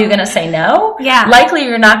go. Are you going to say no? Yeah. Likely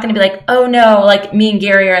you're not going to be like, oh no, like me and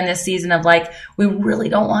Gary are in this season of like, we really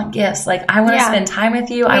don't want gifts. Like I want to spend time with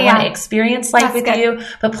you. I want to experience life with you,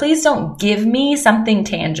 but please don't give me something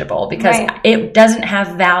tangible because it doesn't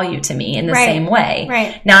have value to me in the same way.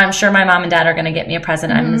 Right. Now I'm sure my mom and dad are going to get me a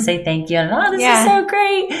present. I'm going to say thank you. And this is so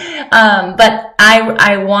great. But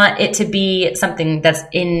I want it to be something that's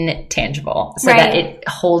intangible so that it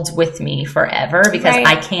holds with me forever because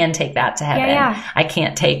I can take that to heaven. I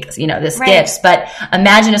can't take, this gifts. But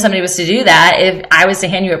imagine if somebody was to do that. If I was to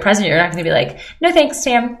hand you a present, you're not going to be like, no thanks,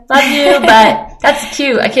 Tam. Love you, but that's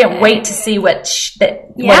cute. I can't wait to see what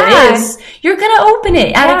it is. You're going to open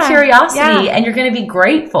it out of curiosity and you're going to be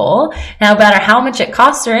grateful, no matter how much it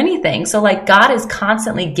costs or anything. So like God is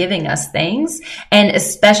constantly giving us things, and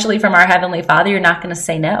especially from our Heavenly Father, you're not going to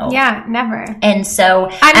say no. Yeah, never. And so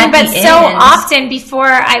often before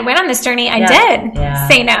I went on this journey, I did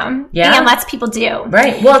say no. Yeah. And lots of people do.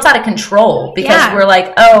 Right. Well, it's out of control because we're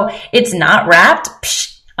like, oh, it's not wrapped.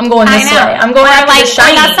 Psh, I'm going this way. I'm going after the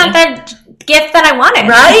shiny. That's not the gift that I wanted.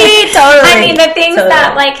 Right? Totally. I mean, the things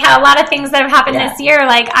that, like, how a lot of things that have happened this year,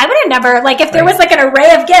 like, I would have never, like, if there was, like, an array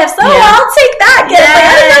of gifts, I'll take that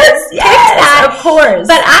gift. Yes, of course.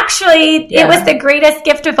 But actually, it was the greatest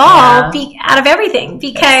gift of all out of everything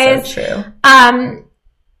because, so true.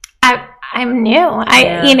 I'm new,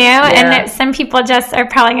 and some people just are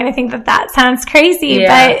probably going to think that sounds crazy,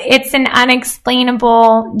 but it's an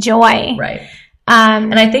unexplainable joy. Right.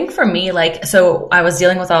 And I think for me, like, so I was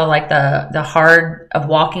dealing with all like the hard of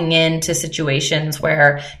walking into situations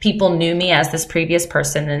where people knew me as this previous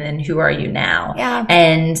person and then who are you now? Yeah.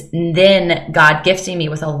 And then God gifting me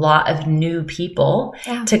with a lot of new people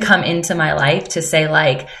to come into my life to say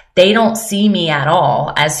like, they don't see me at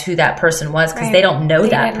all as who that person was because they don't know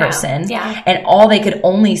that person. Yeah. And all they could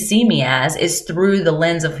only see me as is through the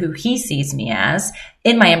lens of who he sees me as,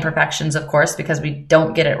 in my imperfections, of course, because we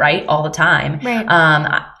don't get it right all the time.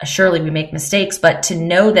 Right. Surely we make mistakes, but to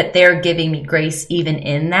know that they're giving me grace even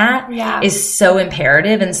in that is so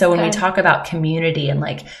imperative. And so when we talk about community and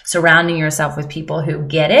like surrounding yourself with people who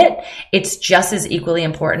get it, it's just as equally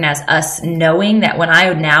important as us knowing that when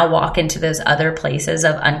I now walk into those other places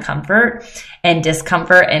of uncomfort and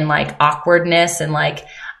discomfort and like awkwardness and like,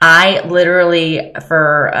 I literally,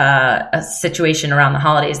 for a situation around the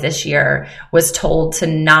holidays this year, was told to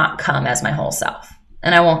not come as my whole self.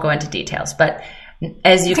 And I won't go into details, but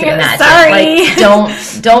as you can imagine,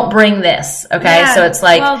 like don't bring this. Okay. Yeah. So it's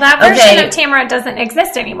like, that version of Tamara doesn't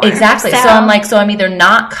exist anymore. Exactly. So I'm like, so I'm either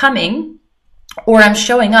not coming or I'm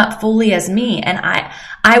showing up fully as me. And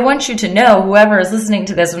I want you to know, whoever is listening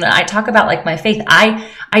to this, when I talk about like my faith,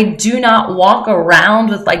 I do not walk around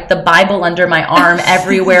with like the Bible under my arm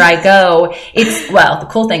everywhere I go. The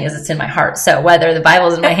cool thing is it's in my heart. So whether the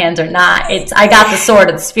Bible's in my hands or not, I got the sword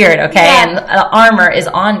of the Spirit, okay? Yeah. And the armor is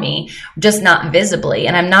on me, just not visibly.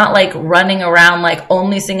 And I'm not like running around like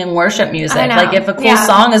only singing worship music. Like if a cool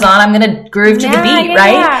song is on, I'm going to groove to the beat,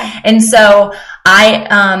 right? Yeah. And so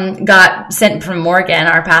I got sent from Morgan,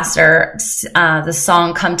 our pastor, the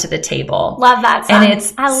song "Come to the Table." Love that song. And it's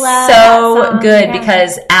so good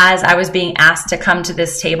because as I was being asked to come to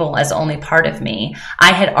this table as only part of me,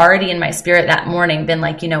 I had already in my spirit that morning been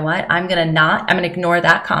like, you know what? I'm going to ignore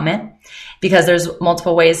that comment because there's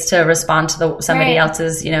multiple ways to respond to somebody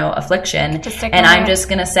else's, affliction. And I'm just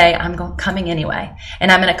going to say, I'm coming anyway.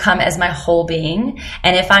 And I'm going to come as my whole being.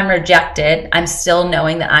 And if I'm rejected, I'm still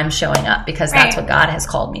knowing that I'm showing up because that's what God has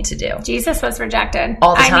called me to do. Jesus was rejected.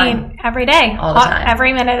 All the time. I mean, every day. All the time.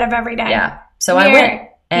 Every minute of every day. Yeah. So I went.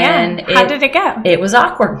 And how did it go? It was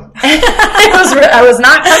awkward. I was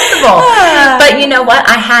not comfortable. But you know what?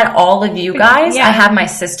 I had all of you guys. I have my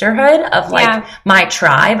sisterhood of like my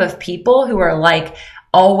tribe of people who are like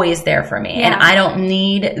always there for me. And I don't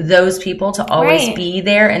need those people to always be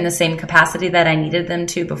there in the same capacity that I needed them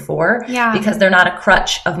to before. Yeah. Because they're not a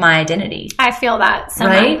crutch of my identity. I feel that so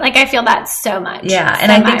much. Like I feel that so much. Yeah.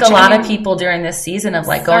 And I think a lot of people during this season of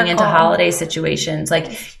like going into holiday situations,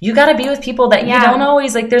 like you got to be with people that you don't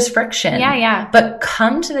always like, there's friction. Yeah. Yeah. But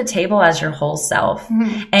come to the table as your whole self.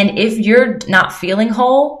 Mm-hmm. And if you're not feeling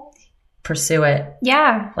whole, pursue it.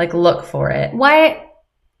 Yeah. Like look for it.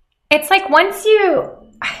 It's like once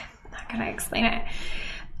I'm not going to explain it.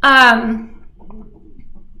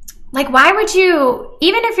 Like, why would you,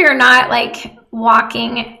 even if you're not like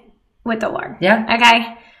walking with the Lord? Yeah.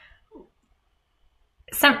 Okay.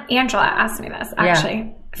 Angela asked me this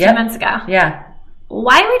actually a few months ago. Yeah.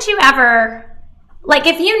 Why would you ever, like,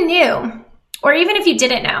 if you knew, or even if you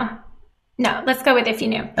didn't know, No, let's go with if you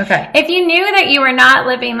knew. Okay. If you knew that you were not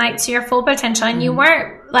living like to your full potential and you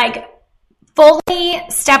weren't like fully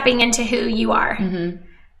stepping into who you are,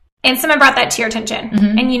 and someone brought that to your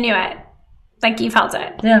attention and you knew it, like you felt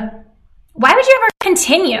it. Yeah. Why would you ever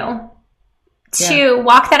continue to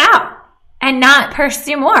walk that out and not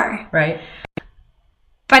pursue more? Right.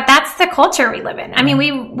 But that's the culture we live in. I mean,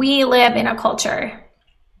 we live in a culture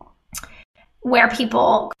where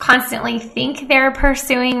people constantly think they're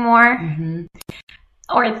pursuing more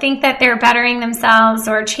or think that they're bettering themselves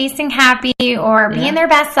or chasing happy or being their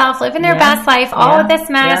best self, living their best life, all of this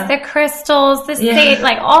mess, the crystals, the state,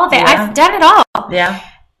 like all of it. I've done it all. Yeah.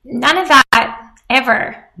 None of that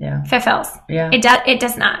ever fulfills. Yeah. It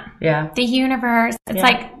does not. Yeah. The universe. It's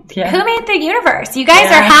like, who made the universe? You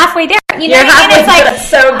guys are halfway there. You know what I mean? It's like, that's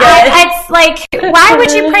so good. It's like, why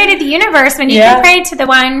would you pray to the universe when you can pray to the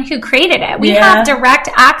one who created it? We have direct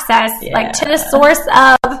access like to the source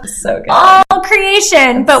of all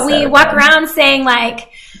creation. But we walk around saying like,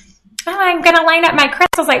 oh, I'm going to line up my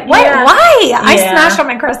crystals. Like, what? Why? I smashed all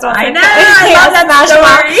my crystals. I know. I love that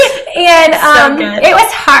story. And it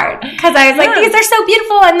was hard because I was like, these are so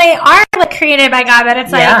beautiful and they are like created by God. But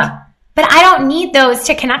it's like, but I don't need those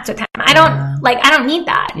to connect with him. I don't need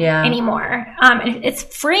that anymore. It's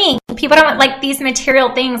freeing. People don't like these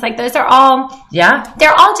material things. Like those are all,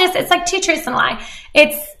 they're all just, it's like two truths and a lie.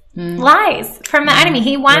 It's lies from the enemy.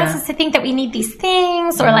 He wants us to think that we need these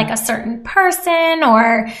things or like a certain person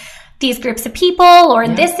or these groups of people or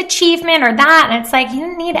this achievement or that. And it's like, you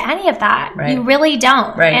don't need any of that. Right. You really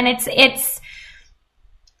don't. Right. And it's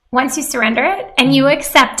once you surrender it and you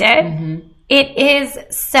accept it, it is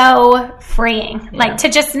so freeing, like to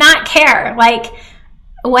just not care, like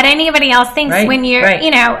what anybody else thinks when you're,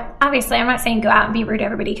 you know, obviously I'm not saying go out and be rude to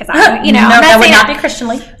everybody because I, you know, that would not be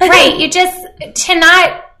Christianly. Right. You just,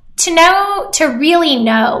 to really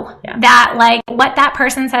know that like what that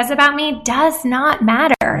person says about me does not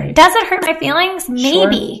matter. Right. Does it hurt my feelings?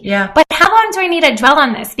 Maybe. Sure. Yeah. But how long do I need to dwell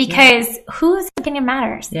on this? Because whose opinion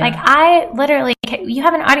matters? Yeah. Like I literally, you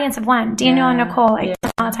have an audience of one, Daniel and Nicole, like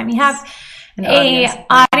all the time. You have an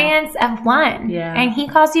audience of one, and he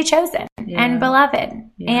calls you chosen and beloved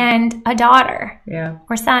and a daughter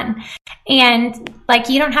or son, and like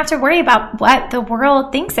you don't have to worry about what the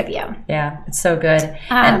world thinks of you. Yeah, it's so good.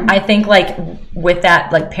 And I think like with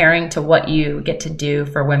that, like pairing to what you get to do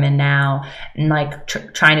for women now, and like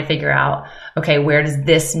trying to figure out, okay, where does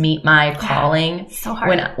this meet my calling? So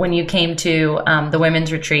hard. When you came to the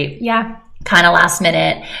women's retreat, kind of last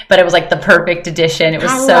minute, but it was like the perfect addition. It was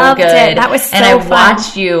so good. That was so fun. And I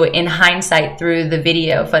watched you in hindsight through the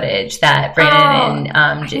video footage that Brandon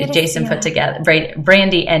and Jason put together,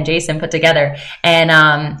 Brandy and Jason put together.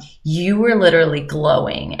 And you were literally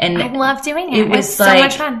glowing. And I love doing it. It was like so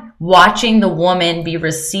much fun. Watching the woman be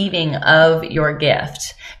receiving of your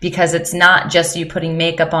gift. Because it's not just you putting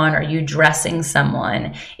makeup on or you dressing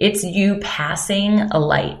someone. It's you passing a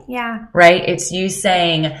light. Yeah. Right? It's you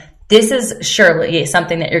saying, this is surely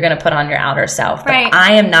something that you're going to put on your outer self. But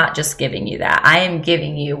I am not just giving you that. I am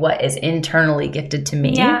giving you what is internally gifted to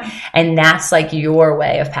me. Yeah. And that's like your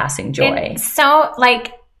way of passing joy. It's so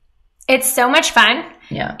like, it's so much fun.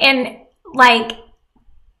 Yeah. And like,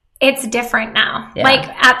 it's different now. Yeah. Like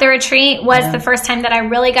at the retreat was the first time that I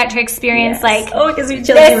really got to experience like,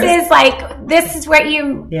 this is where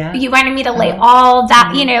you wanted me to lay all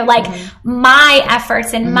that, you know, like my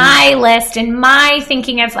efforts and my list and my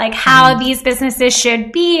thinking of like how these businesses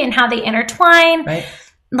should be and how they intertwine. Right.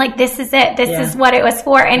 Like, this is it. This is what it was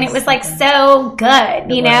for. And it was like so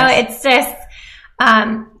good, you know, it's just,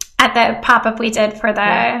 at the pop-up we did for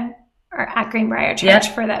the, or at Greenbrier Church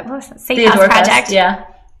for the Safe House Project. Yeah.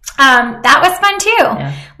 That was fun too.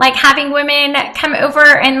 Yeah. Like having women come over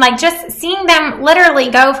and like just seeing them literally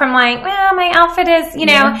go from like, well, my outfit is, you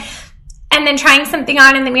know, and then trying something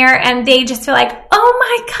on in the mirror and they just feel like, oh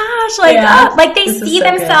my gosh, like, like they see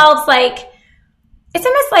themselves like, it's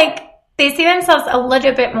almost like they see themselves a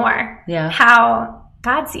little bit more how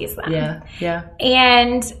God sees them. Yeah. Yeah.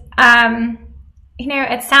 And, you know,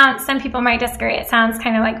 it sounds, some people might disagree. It sounds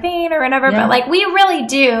kind of like vain or whatever, but like we really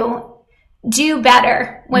do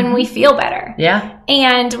better when we feel better. Yeah.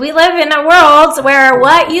 And we live in a world where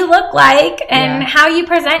what you look like and how you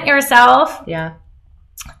present yourself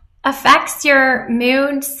affects your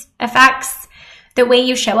moods, affects the way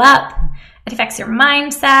you show up. It affects your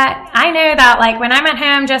mindset. I know that like when I'm at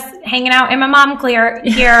home just hanging out in my mom clear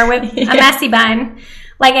here with a messy bun,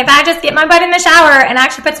 like if I just get my butt in the shower and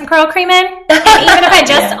actually put some curl cream in, and even if I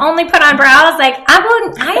just only put on brows, like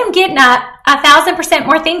I am getting up 1,000%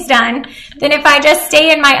 more things done than if I just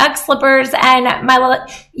stay in my Ugg slippers and my little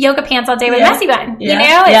yoga pants all day with a messy bun. You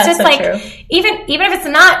know, it's just so like true. even if it's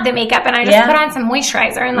not the makeup and I just put on some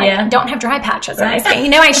moisturizer and like don't have dry patches on my skin. You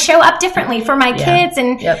know, I show up differently for my kids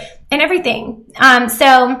and everything.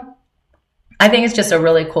 So I think it's just a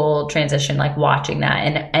really cool transition, like watching that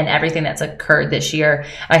and everything that's occurred this year.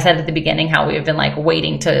 I said at the beginning how we've been like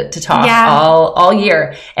waiting to talk all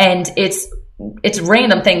year, and it's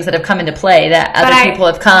random things that have come into play that other people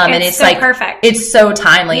have come, and it's so like perfect. It's so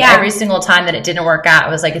timely. Every single time that it didn't work out,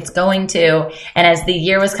 it was like it's going to. And as the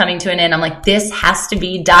year was coming to an end, I'm like, this has to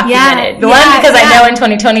be documented. Because I know in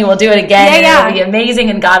 2020 we'll do it again, and it'll be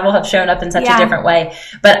amazing, and God will have shown up in such a different way.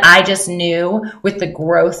 But I just knew with the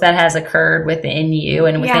growth that has occurred within you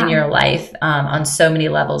and within your life on so many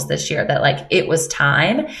levels this year that like it was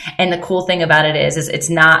time. And the cool thing about it is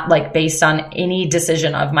it's not like based on any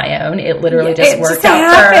decision of my own. It literally just worked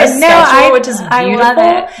out for our schedule, which is beautiful. I love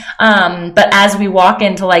it. But as we walk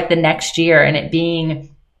into like the next year and it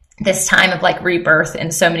being this time of like rebirth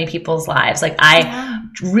in so many people's lives, like I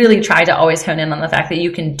really try to always hone in on the fact that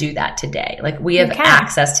you can do that today. Like we have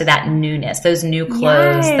access to that newness, those new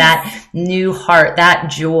clothes, that new heart, that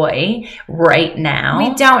joy right now.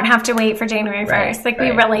 We don't have to wait for January 1st. We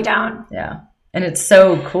really don't. Yeah. And it's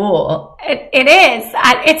so cool. It is.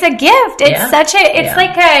 It's a gift. It's such a, it's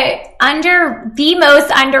like the most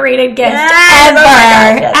underrated gift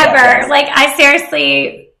ever. Like I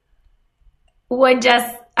seriously would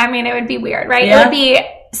just, I mean, it would be weird, right? It would be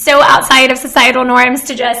so outside of societal norms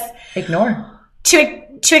to just ignore. To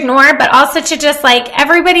ignore, but also to just like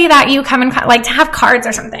everybody that you come in, like to have cards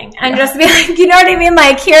or something and just be like, you know what I mean?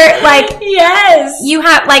 Like here, like, you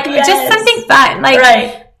have like just something fun,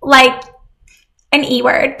 like, like, an E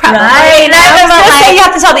word, probably. Right. Like, you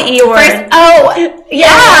have to tell the E word. Okay.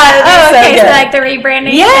 So like the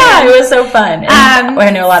rebranding. Yeah, it was so fun. And I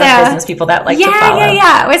know a lot of business people that like to follow.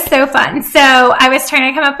 Yeah. It was so fun. So I was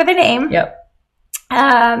trying to come up with a name.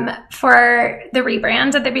 For the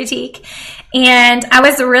rebrand of the boutique. And I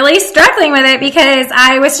was really struggling with it because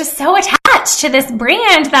I was just so attached to this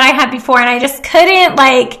brand that I had before, and I just couldn't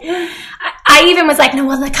I even was like, no,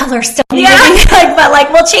 well, the color's still but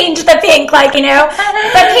like we'll change the pink, like, you know.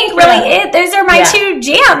 But pink really is, those are my two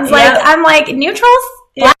jams. Like I'm like neutrals,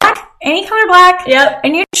 black, any color black,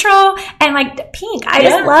 and neutral, and like pink. I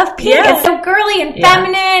just love pink. It's so girly and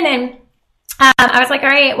feminine, and I was like, all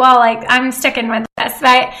right, well, like I'm sticking with this.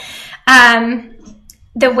 But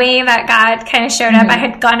the way that God kind of showed up, I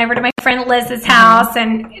had gone over to my friend Liz's house,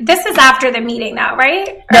 and this is after the meeting now,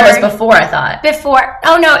 right? That was before, I thought. Before.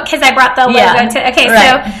 Oh, no, because I brought the logo to... Okay,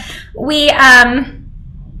 so we... I'm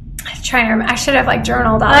trying to remember. I should have, like,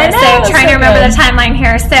 journaled on it. So trying to remember the timeline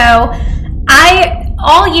here. So I,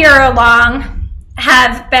 all year long,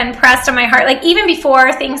 have been pressed on my heart. Like, even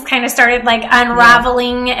before things kind of started, like,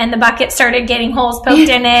 unraveling and the bucket started getting holes poked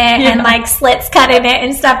in it and, like, slits cut in it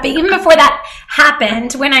and stuff. But even before that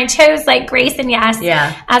happened, when I chose, like, grace and yes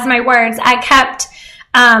as my words, I kept,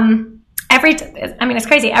 it's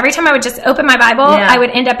crazy. Every time I would just open my Bible, I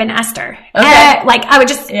would end up in Esther. Like, I would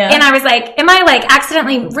just, and I was like, am I, like,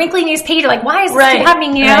 accidentally wrinkling this page? Or, like, why is this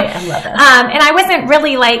happening, you know? I love it. And I wasn't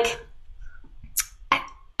really, like...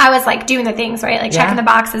 I was like doing the things, right? Like checking the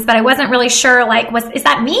boxes, but I wasn't really sure, like, is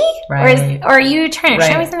that me? Or are you trying to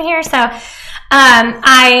show me something here? So,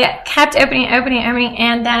 I kept opening,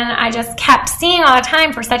 and then I just kept seeing all the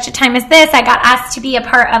time for such a time as this. I got asked to be a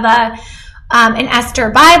part of an Esther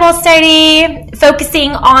Bible study, focusing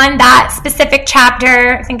on that specific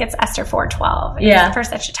chapter. I think it's Esther 4:12. For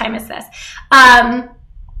such a time as this.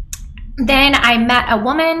 Then I met a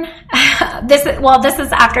woman. This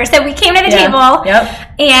is after. So we came to the table,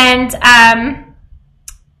 and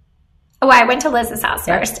I went to Liz's house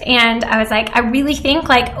first, and I was like, I really think,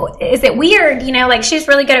 like, is it weird? You know, like, she's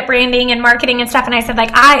really good at branding and marketing and stuff. And I said,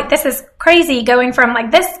 like, this is crazy going from,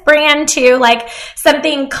 like, this brand to, like,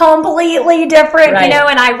 something completely different, you know?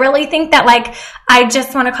 And I really think that, like, I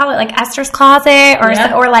just want to call it, like, Esther's Closet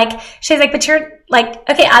or like, she's like, but you're, like,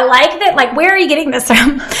 okay, I like that. Like, where are you getting this from?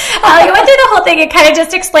 I went through the whole thing and kind of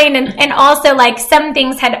just explained, and also, like, some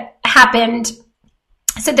things had happened.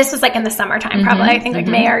 So this was like in the summertime, probably, I think like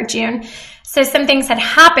May or June. So some things had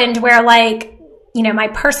happened where, like, you know, my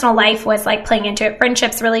personal life was like playing into it,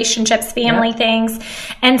 friendships, relationships, family things.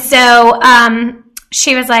 And so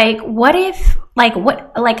she was like, what do you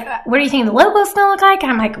think the logo's gonna look like?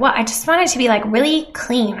 And I'm like, well, I just want it to be like really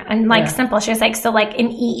clean and like simple. She was like, so like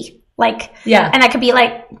an E, like, and that could be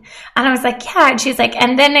like, and I was like, yeah. And she's like,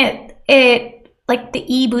 and then it like the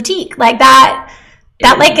E boutique, like that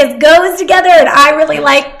like goes together. And I really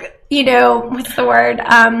like, you know, what's the word?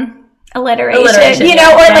 alliteration, you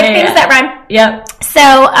know, or like things that rhyme. Yep.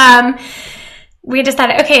 So, we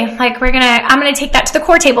decided, okay, like I'm gonna take that to the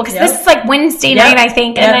core table because this is like Wednesday night, I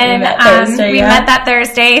think, and then we met that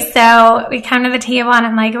Thursday. So we come to the table and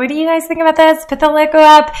I'm like, what do you guys think about this? Put the logo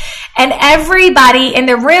up, and everybody in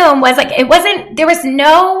the room was like, there was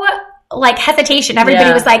no like hesitation.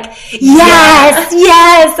 Everybody was like,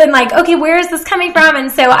 yes, and like, okay, where is this coming from?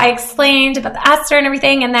 And so I explained about the Esther and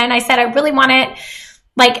everything, and then I said I really want it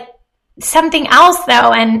like something else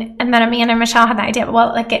though, and then Amanda and Michelle had the idea. Well,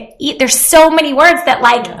 like there's so many words that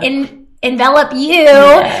like envelop you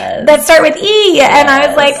that start with E, and I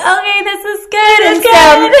was like, okay, this is good.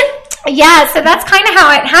 So that's kind of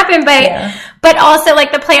how it happened, but also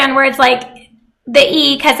like the play on words like the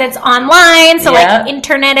E because it's online, so like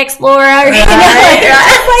Internet Explorer, you know, like,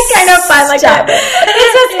 it's like kind of fun like that.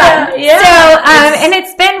 It's just fun. So and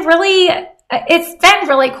it's been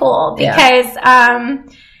really cool because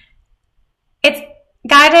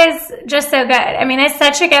God is just so good. I mean, it's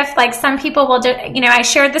such a gift. Like some people will do, you know, I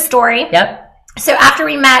shared the story. Yep. So after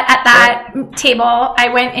we met at that table, I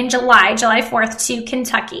went in July 4th to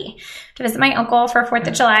Kentucky to visit my uncle for 4th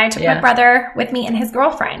of July. I took my brother with me and his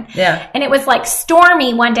girlfriend. Yeah. And it was like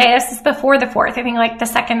stormy one day. This is before the 4th, I think like the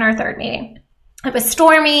 2nd or 3rd meeting. It was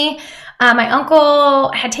stormy. My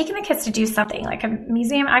uncle had taken the kids to do something, like a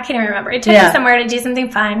museum. I can't even remember. He took them somewhere to do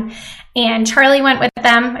something fun. And Charlie went with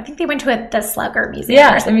them. I think they went to the Slugger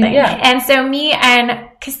Museum or something. And so me and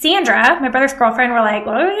Cassandra, my brother's girlfriend, were like,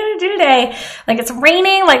 what are we going to do today? Like, it's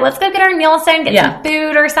raining. Like, let's go get our meals done, get some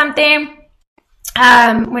food or something.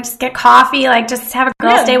 We'll just get coffee, like just have a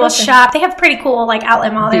girls' day. We'll shop. They have pretty cool like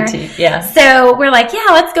outlet mall there. So we're like,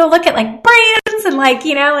 let's go look at like brands and like,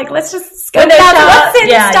 you know, like let's just scope out what's in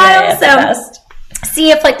style. So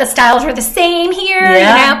see if like the styles are the same here, you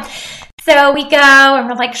know. So we go and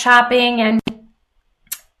we're like shopping, and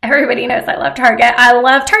everybody knows I love Target. I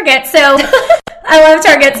love Target, so I love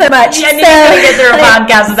Target so much. And you couldn't get through a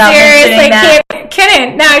podcast without mentioning that.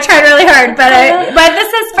 Couldn't. No, I tried really hard, but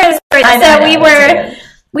this is for the story. So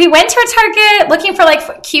we went to a Target looking for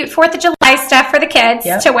like cute 4th of July stuff for the kids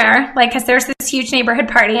to wear, like because there's this huge neighborhood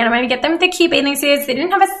party, and I'm going to get them the cute bathing suits. They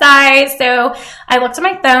didn't have a size, so I looked at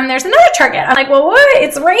my phone. There's another Target. I'm like, well, what?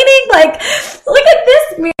 It's raining. Like, look at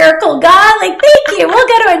this miracle, God. Like, thank you. We'll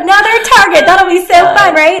go to another Target. That'll be so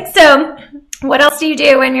fun, right? So what else do you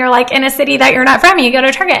do when you're like in a city that you're not from? You go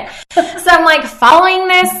to Target. So I'm like following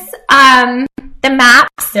this, the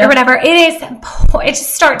maps or whatever. It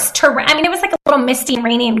just starts to, I mean, it was like a little misty and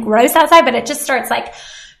rainy and gross outside, but it just starts like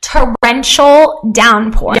torrential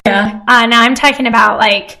downpour. Now I'm talking about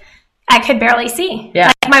like, I could barely see.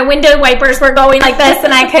 Like my window wipers were going like this,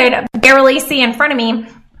 and I could barely see in front of me.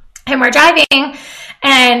 And we're driving,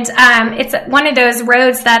 and it's one of those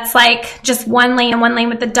roads that's like just one lane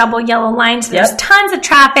with the double yellow lines. So there's tons of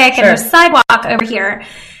traffic, and there's sidewalk over here.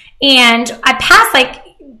 And I passed like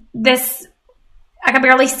this, I could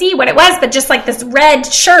barely see what it was, but just like this red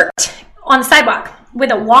shirt on the sidewalk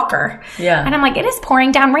with a walker. And I'm like, it is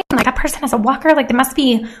pouring down rain. Like, that person has a walker. Like, they must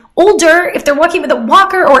be older if they're walking with a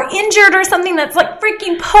walker, or injured or something, that's like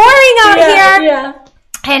freaking pouring out here.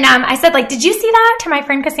 And I said, like, did you see that? To my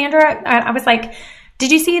friend Cassandra. I was like,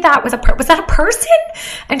 did you see that? Was that a person?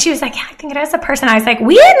 And she was like, yeah, I think it is a person. I was like,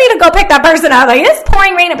 we didn't need to go pick that person up. Like, it's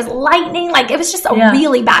pouring rain. It was lightning. Like, it was just a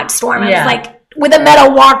really bad storm. I was like, with a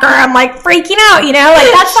metal walker, I'm like freaking out, you know?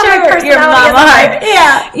 Like, that's not my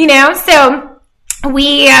personality. You know? So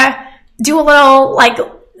we do a little like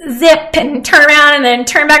zip and turn around and then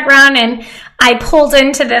turn back around, and I pulled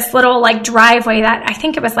into this little like driveway that I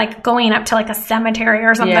think it was like going up to like a cemetery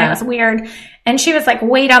or something. It was weird. And she was like,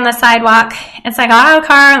 wait on the sidewalk. And so I got out of the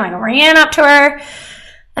car and like ran up to her,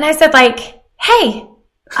 and I said like, hey,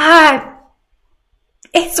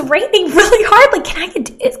 it's raining really hard. Like, can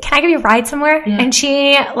I give you a ride somewhere? And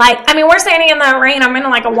she like, I mean, we're standing in the rain. I'm in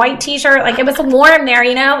like a white t-shirt. Like, it was warm there,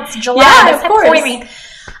 you know, it's July. Of course.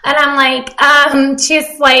 And I'm like,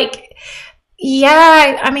 she's like,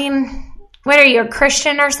 yeah, I mean, what are you, a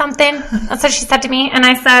Christian or something? That's what she said to me. And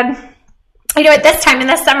I said, you know, at this time in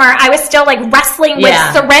the summer, I was still like wrestling with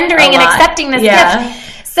surrendering and accepting this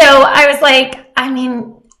gift. So I was like, I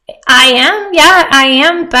mean, I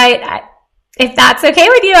am, but if that's okay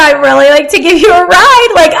with you, I'd really like to give you a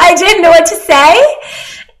ride. Like, I didn't know what to say.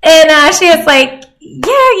 And she was like,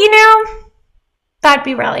 yeah, you know, that'd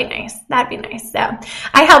be really nice. That'd be nice. So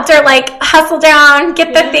I helped her like hustle down,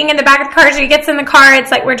 get the thing in the back of the car. She gets in the car.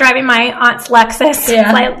 It's like we're driving my aunt's Lexus.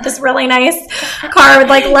 It's like this really nice car with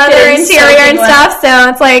like leather interior and stuff. So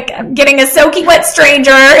it's like I'm getting a soaking wet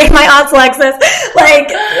stranger in my aunt's Lexus. Like,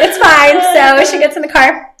 it's fine. So she gets in the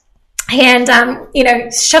car. And,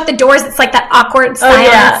 shut the doors. It's like that awkward silence.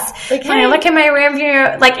 Yeah. Like, when I look in my rear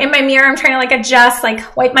view, like in my mirror, I'm trying to like adjust,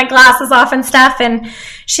 like wipe my glasses off and stuff. And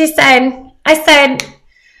I said,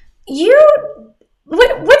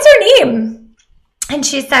 what's your name? And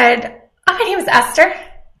she said, oh, my name is Esther.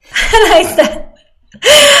 And I said,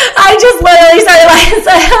 I just literally started laughing.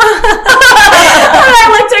 And I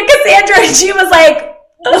looked at Cassandra and she was like,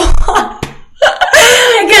 what?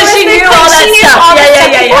 Because she knew all that stuff.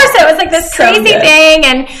 Yeah. So it was like this crazy thing.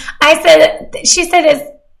 And she said, is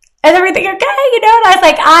everything okay? And I was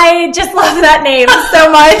like, I just love that name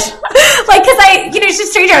so much. Like, cause she's a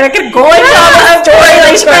stranger. I could go into all the story.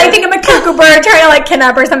 Like, she probably think I'm a cuckoo bird trying to like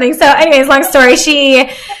kidnap her or something. So anyways, long story.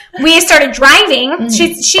 We started driving.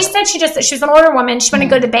 She said she was an older woman. She wanted to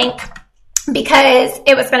go to the bank because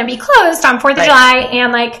it was going to be closed on 4th of July.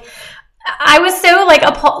 And like, I was so like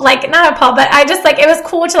appalled, like not appalled, but I just like, it was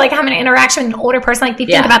cool to like have an interaction with an older person. Like,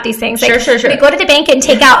 think about these things. Like, sure. We go to the bank and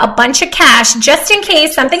take out a bunch of cash just in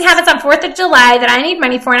case something happens on 4th of July that I need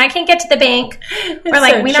money for and I can't get to the bank. Or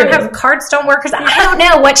like, we don't have cards, don't work. Cause I don't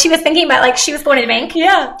know what she was thinking about. Like, she was going to the bank.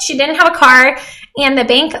 Yeah. She didn't have a car. And the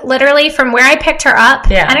bank, literally, from where I picked her up,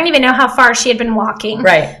 I don't even know how far she had been walking.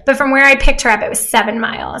 Right. But from where I picked her up, it was 7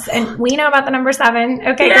 miles. And we know about the number 7.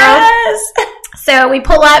 Okay, girls? So we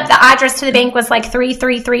pull up. The address to the bank was like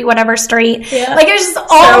 333 whatever street. Yeah. Like, it was just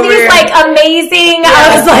all these like amazing. Yeah.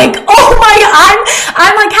 I was like, oh my God,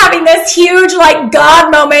 I'm like having this huge like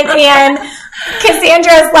God moment. And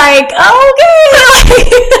Cassandra's like, okay.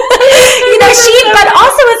 But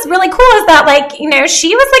also what's really cool is that like,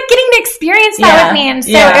 she was like getting to experience that with me. And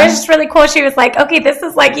so it was just really cool. She was like, okay, this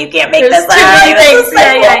is like, you can't make this up.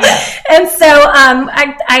 And so,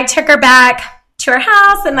 I took her back to her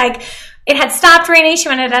house and like, it had stopped raining. She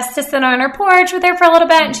wanted us to sit on her porch with her for a little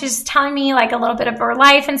bit. And she was telling me like a little bit of her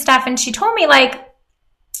life and stuff. And she told me like,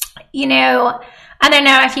 I don't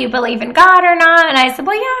know if you believe in God or not. And I said,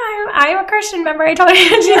 well, yeah, I'm a Christian. Remember I told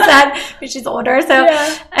you? And she said, but she's older. So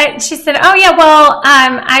she said, oh yeah, well,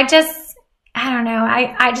 I don't know.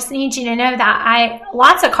 I just need you to know that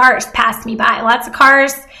lots of cars passed me by, lots of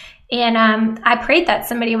cars. And I prayed that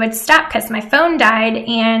somebody would stop because my phone died.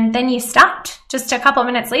 And then you stopped just a couple of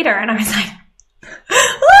minutes later. And I was like,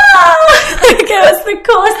 like, it was the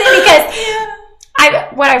coolest thing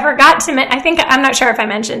because what I forgot to mention, I'm not sure if I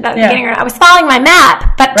mentioned that at the beginning or not. I was following my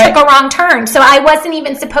map, but took a wrong turn. So I wasn't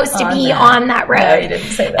even supposed to be on that road. No, you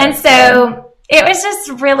didn't say that. And so it was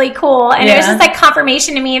just really cool. And it was just like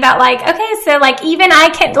confirmation to me that like, okay, so like even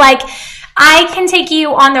I can take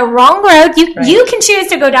you on the wrong road. You can choose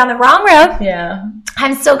to go down the wrong road. Yeah.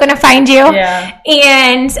 I'm still going to find you. Yeah.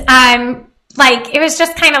 And like, it was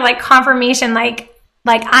just kind of like confirmation, like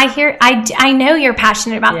I know you're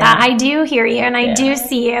passionate about that. I do hear you and I do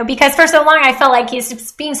see you because for so long I felt like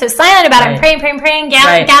he's being so silent about it. I'm praying,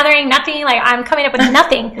 gathering nothing. Like I'm coming up with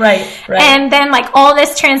nothing. Right. And then like all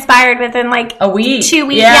this transpired within like a week, 2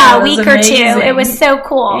 weeks. Yeah, a week or two. It was so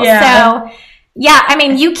cool. Yeah. So yeah, I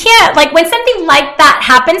mean, you can't, like, when something like that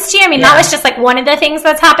happens to you, I mean, that was just, like, one of the things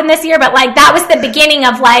that's happened this year, but, like, that was the beginning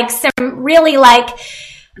of, like, some really, like,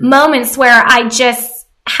 moments where I just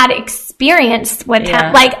had experience with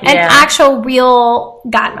him, like, an actual real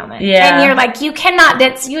God moment. Yeah. And you're like, you cannot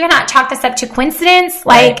chalk this up to coincidence.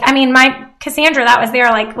 Like, I mean, my Cassandra that was there,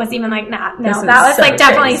 like, was even like, nah, no, that was, so like,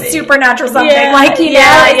 definitely crazy. Supernatural something. Yeah. Like, you know,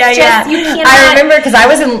 it's just, you cannot. I remember, because I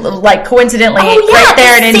was in, like, coincidentally right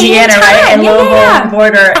there in Indiana, right? In Louisville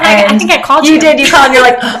border. And I think I called you. You did. You called and you're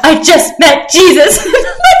like, I just met Jesus.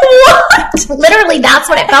 What? Literally, that's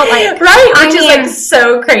what it felt like. Right. Which is, like,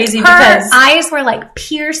 so crazy because her eyes were, like,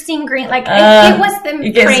 piercing green. Like, it was the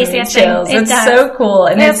craziest thing. It's so cool.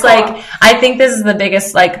 And it's like, I think this is the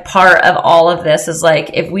biggest, like, part of all of this is,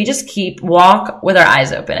 like, if we just walk with our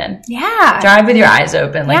eyes open. Drive with your eyes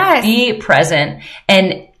open. Like, be present.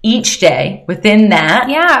 And each day within that,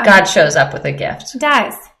 God shows up with a gift. He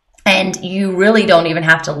does. And you really don't even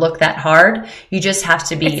have to look that hard. You just have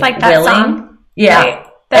to be willing. It's like that song. Yeah. Right?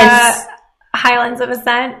 The Highlands of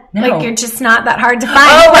Ascent. No. Like, you're just not that hard to find.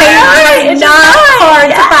 Oh, my God. It's not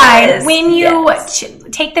hard to find. When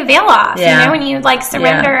you take the veil off, you know, when you, like,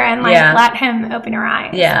 surrender and, like, let him open your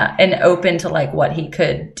eyes. Yeah, and open to, like, what he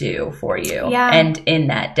could do for you. Yeah. And in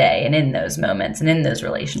that day and in those moments and in those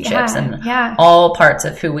relationships and all parts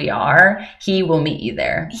of who we are, he will meet you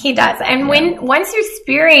there. He does. And once you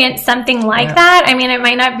experience something like that, I mean, it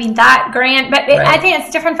might not be that grand, but I think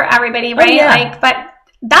it's different for everybody, right? Oh, yeah. Like, but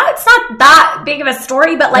that's not that big of a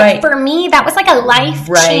story, but like for me, that was like a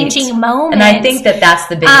life-changing moment. And I think that's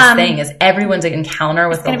the biggest thing is everyone's encounter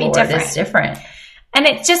with the Lord is different. And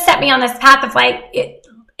it just set me on this path of like,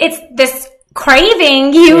 it's this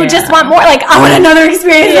craving. You just want more. Like, I want another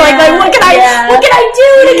experience. Like what can I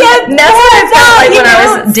do to get? That's what I felt like when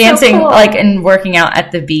I was dancing, so cool. Like and working out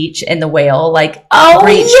at the beach in the Whale. Like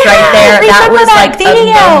reached right there. That was like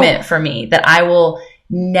a moment for me that I will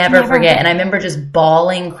never forget. And I remember just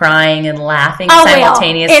bawling, crying, and laughing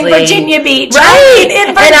simultaneously. In Virginia Beach. Right.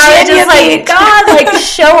 In Virginia and I was just like, God, like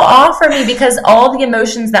show off for me, because all the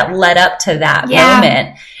emotions that led up to that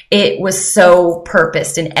moment, it was so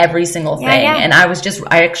purposed in every single thing. And I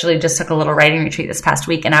actually just took a little writing retreat this past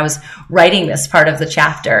week, and I was writing this part of the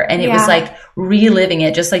chapter, and it was like reliving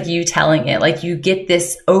it, just like you telling it. Like you get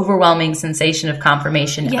this overwhelming sensation of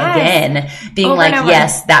confirmation again, being like,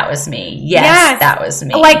 yes, that was me. Yes, that was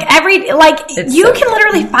me. Like you can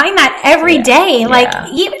literally find that every day. Like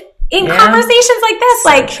even in conversations like this,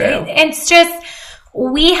 it's just,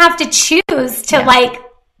 we have to choose to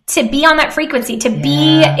to be on that frequency, to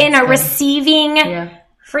be in a receiving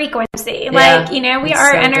frequency. Like, we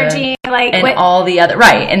are energy. Good. Like, and all the other,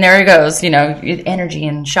 and there it goes, energy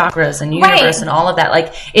and chakras and universe and all of that.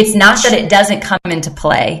 Like, it's not that it doesn't come into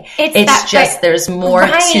play. It's just there's more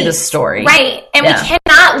to the story. Right. And we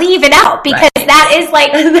cannot leave it out, because that is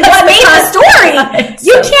like what made the story.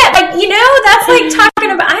 You can't, that's like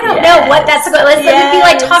talking about, I don't know what that's about. Let's be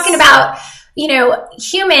like talking about,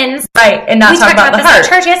 humans, and not talk about the heart,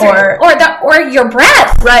 or your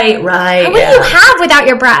breath, right. What do you have without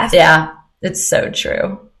your breath? Yeah, it's so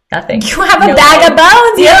true. Nothing. You have a bag of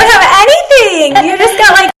bones. You don't have anything. You just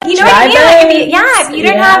got what I mean? Like, if you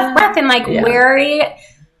didn't have breath, and where you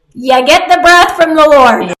get the breath from the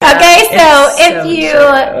Lord. Okay, so if you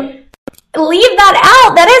leave that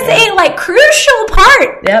out, that is a crucial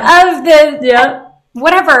part of the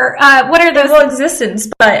whatever, what are those? Well, existence,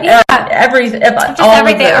 but everything,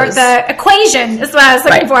 or the equation is what I was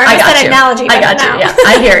looking for. I got an analogy. I got you. Yeah,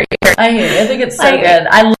 I hear you. I think it's so good.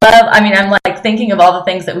 I'm thinking of all the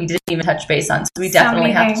things that we didn't even touch base on, so we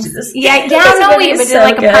definitely have to do this. We would do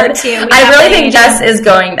a part 2. I really think Jess is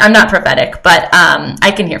going, I'm not prophetic, but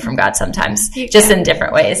I can hear from God sometimes, just in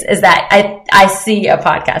different ways, is that I see a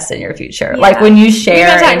podcast in your future. Like when you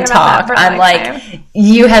share and talk, I'm like,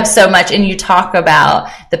 you have so much, and you talk about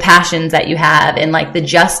the passions that you have, and the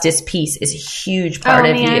justice piece is a huge part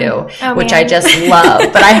of you, which I just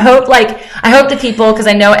love. But I hope the people, because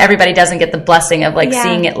I know everybody doesn't get the blessing of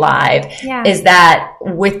seeing it live, is that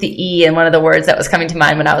with the E, and one of the words that was coming to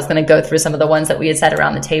mind when I was going to go through some of the ones that we had said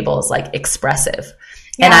around the table is expressive.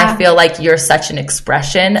 And I feel like you're such an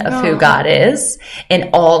expression of who God is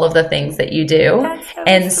in all of the things that you do.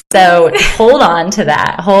 So hold on to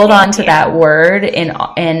that. Hold on to that word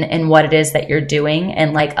in what it is that you're doing,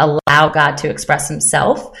 and allow God to express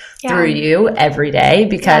himself through you every day,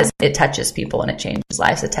 because it touches people and it changes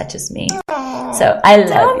lives. It touches me. So I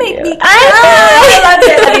love you. I love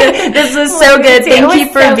you. This was so good. Thank you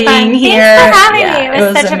for being here. Thanks for having me. It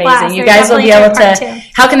was such amazing. A blast. You guys will be able to,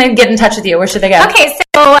 how can they get in touch with you? Where should they go? Okay,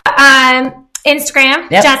 so Instagram,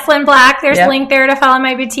 Jess Lynne Black. There's a link there to follow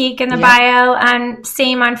my boutique in the bio.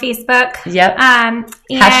 Same on Facebook.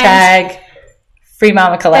 Hashtag Free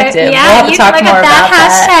Mama Collective. We'll have to talk more about that.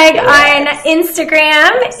 Hashtag on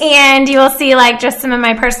Instagram, and you will see just some of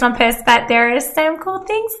my personal posts, but there is some cool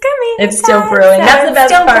things coming. It's still brewing. That's the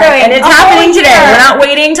best part. Brewing. And it's happening today. We're not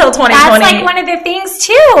waiting till 2020. That's one of the things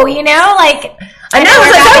too, I know,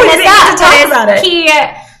 it's to talk about it. He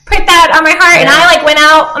put that on my heart, and I went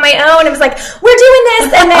out on my own and was like, we're doing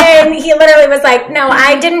this, and then he literally was like, no,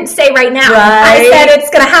 I didn't say right now. I said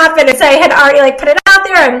it's gonna happen, and so I had already put it out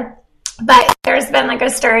there, but there's been a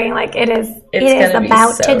stirring, it is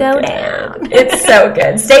about to go down. It's so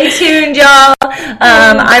good. Stay tuned, y'all.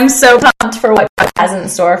 I'm so pumped for what God has in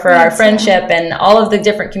store for our friendship and all of the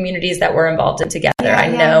different communities that we're involved in together. I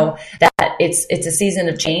know that it's a season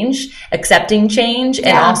of change, accepting change,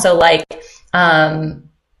 and also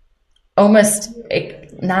almost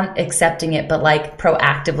not accepting it, but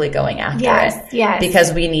proactively going after it. Yes.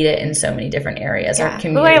 Because we need it in so many different areas. Our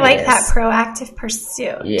community. I like that proactive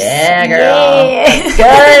pursuit. Yeah, girl. Yeah.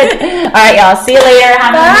 Good. All right, y'all. See you later.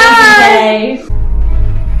 Have an amazing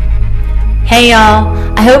day. Hey, y'all.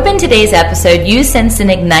 I hope in today's episode you sense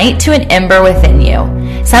an ignite to an ember within you.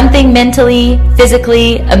 Something mentally,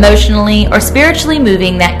 physically, emotionally, or spiritually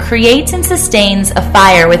moving that creates and sustains a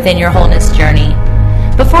fire within your wholeness journey.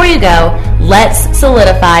 Before you go, let's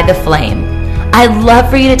solidify the flame. I'd love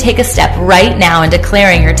for you to take a step right now in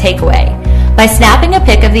declaring your takeaway. By snapping a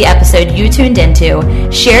pic of the episode you tuned into,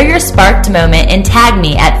 share your sparked moment and tag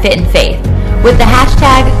me at Fit and Faith with the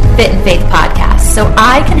hashtag Fit and Faith Podcast so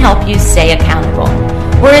I can help you stay accountable.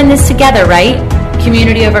 We're in this together, right?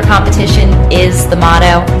 Community over competition is the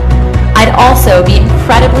motto. I'd also be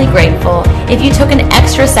incredibly grateful if you took an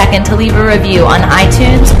extra second to leave a review on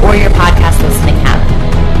iTunes or your podcast listening app.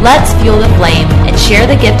 Let's fuel the flame and share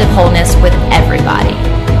the gift of wholeness with everybody.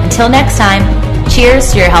 Until next time,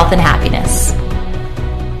 cheers to your health and happiness.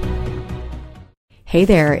 Hey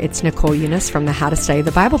there, it's Nicole Eunice from the How to Study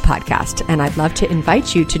the Bible podcast, and I'd love to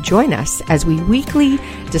invite you to join us as we weekly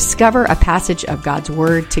discover a passage of God's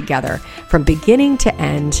Word together. From beginning to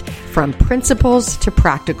end, from principles to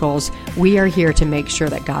practicals, we are here to make sure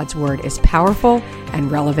that God's Word is powerful and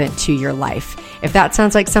relevant to your life. If that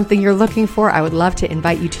sounds like something you're looking for, I would love to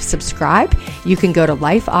invite you to subscribe. You can go to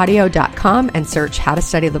lifeaudio.com and search How to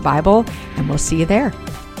Study the Bible, and we'll see you there.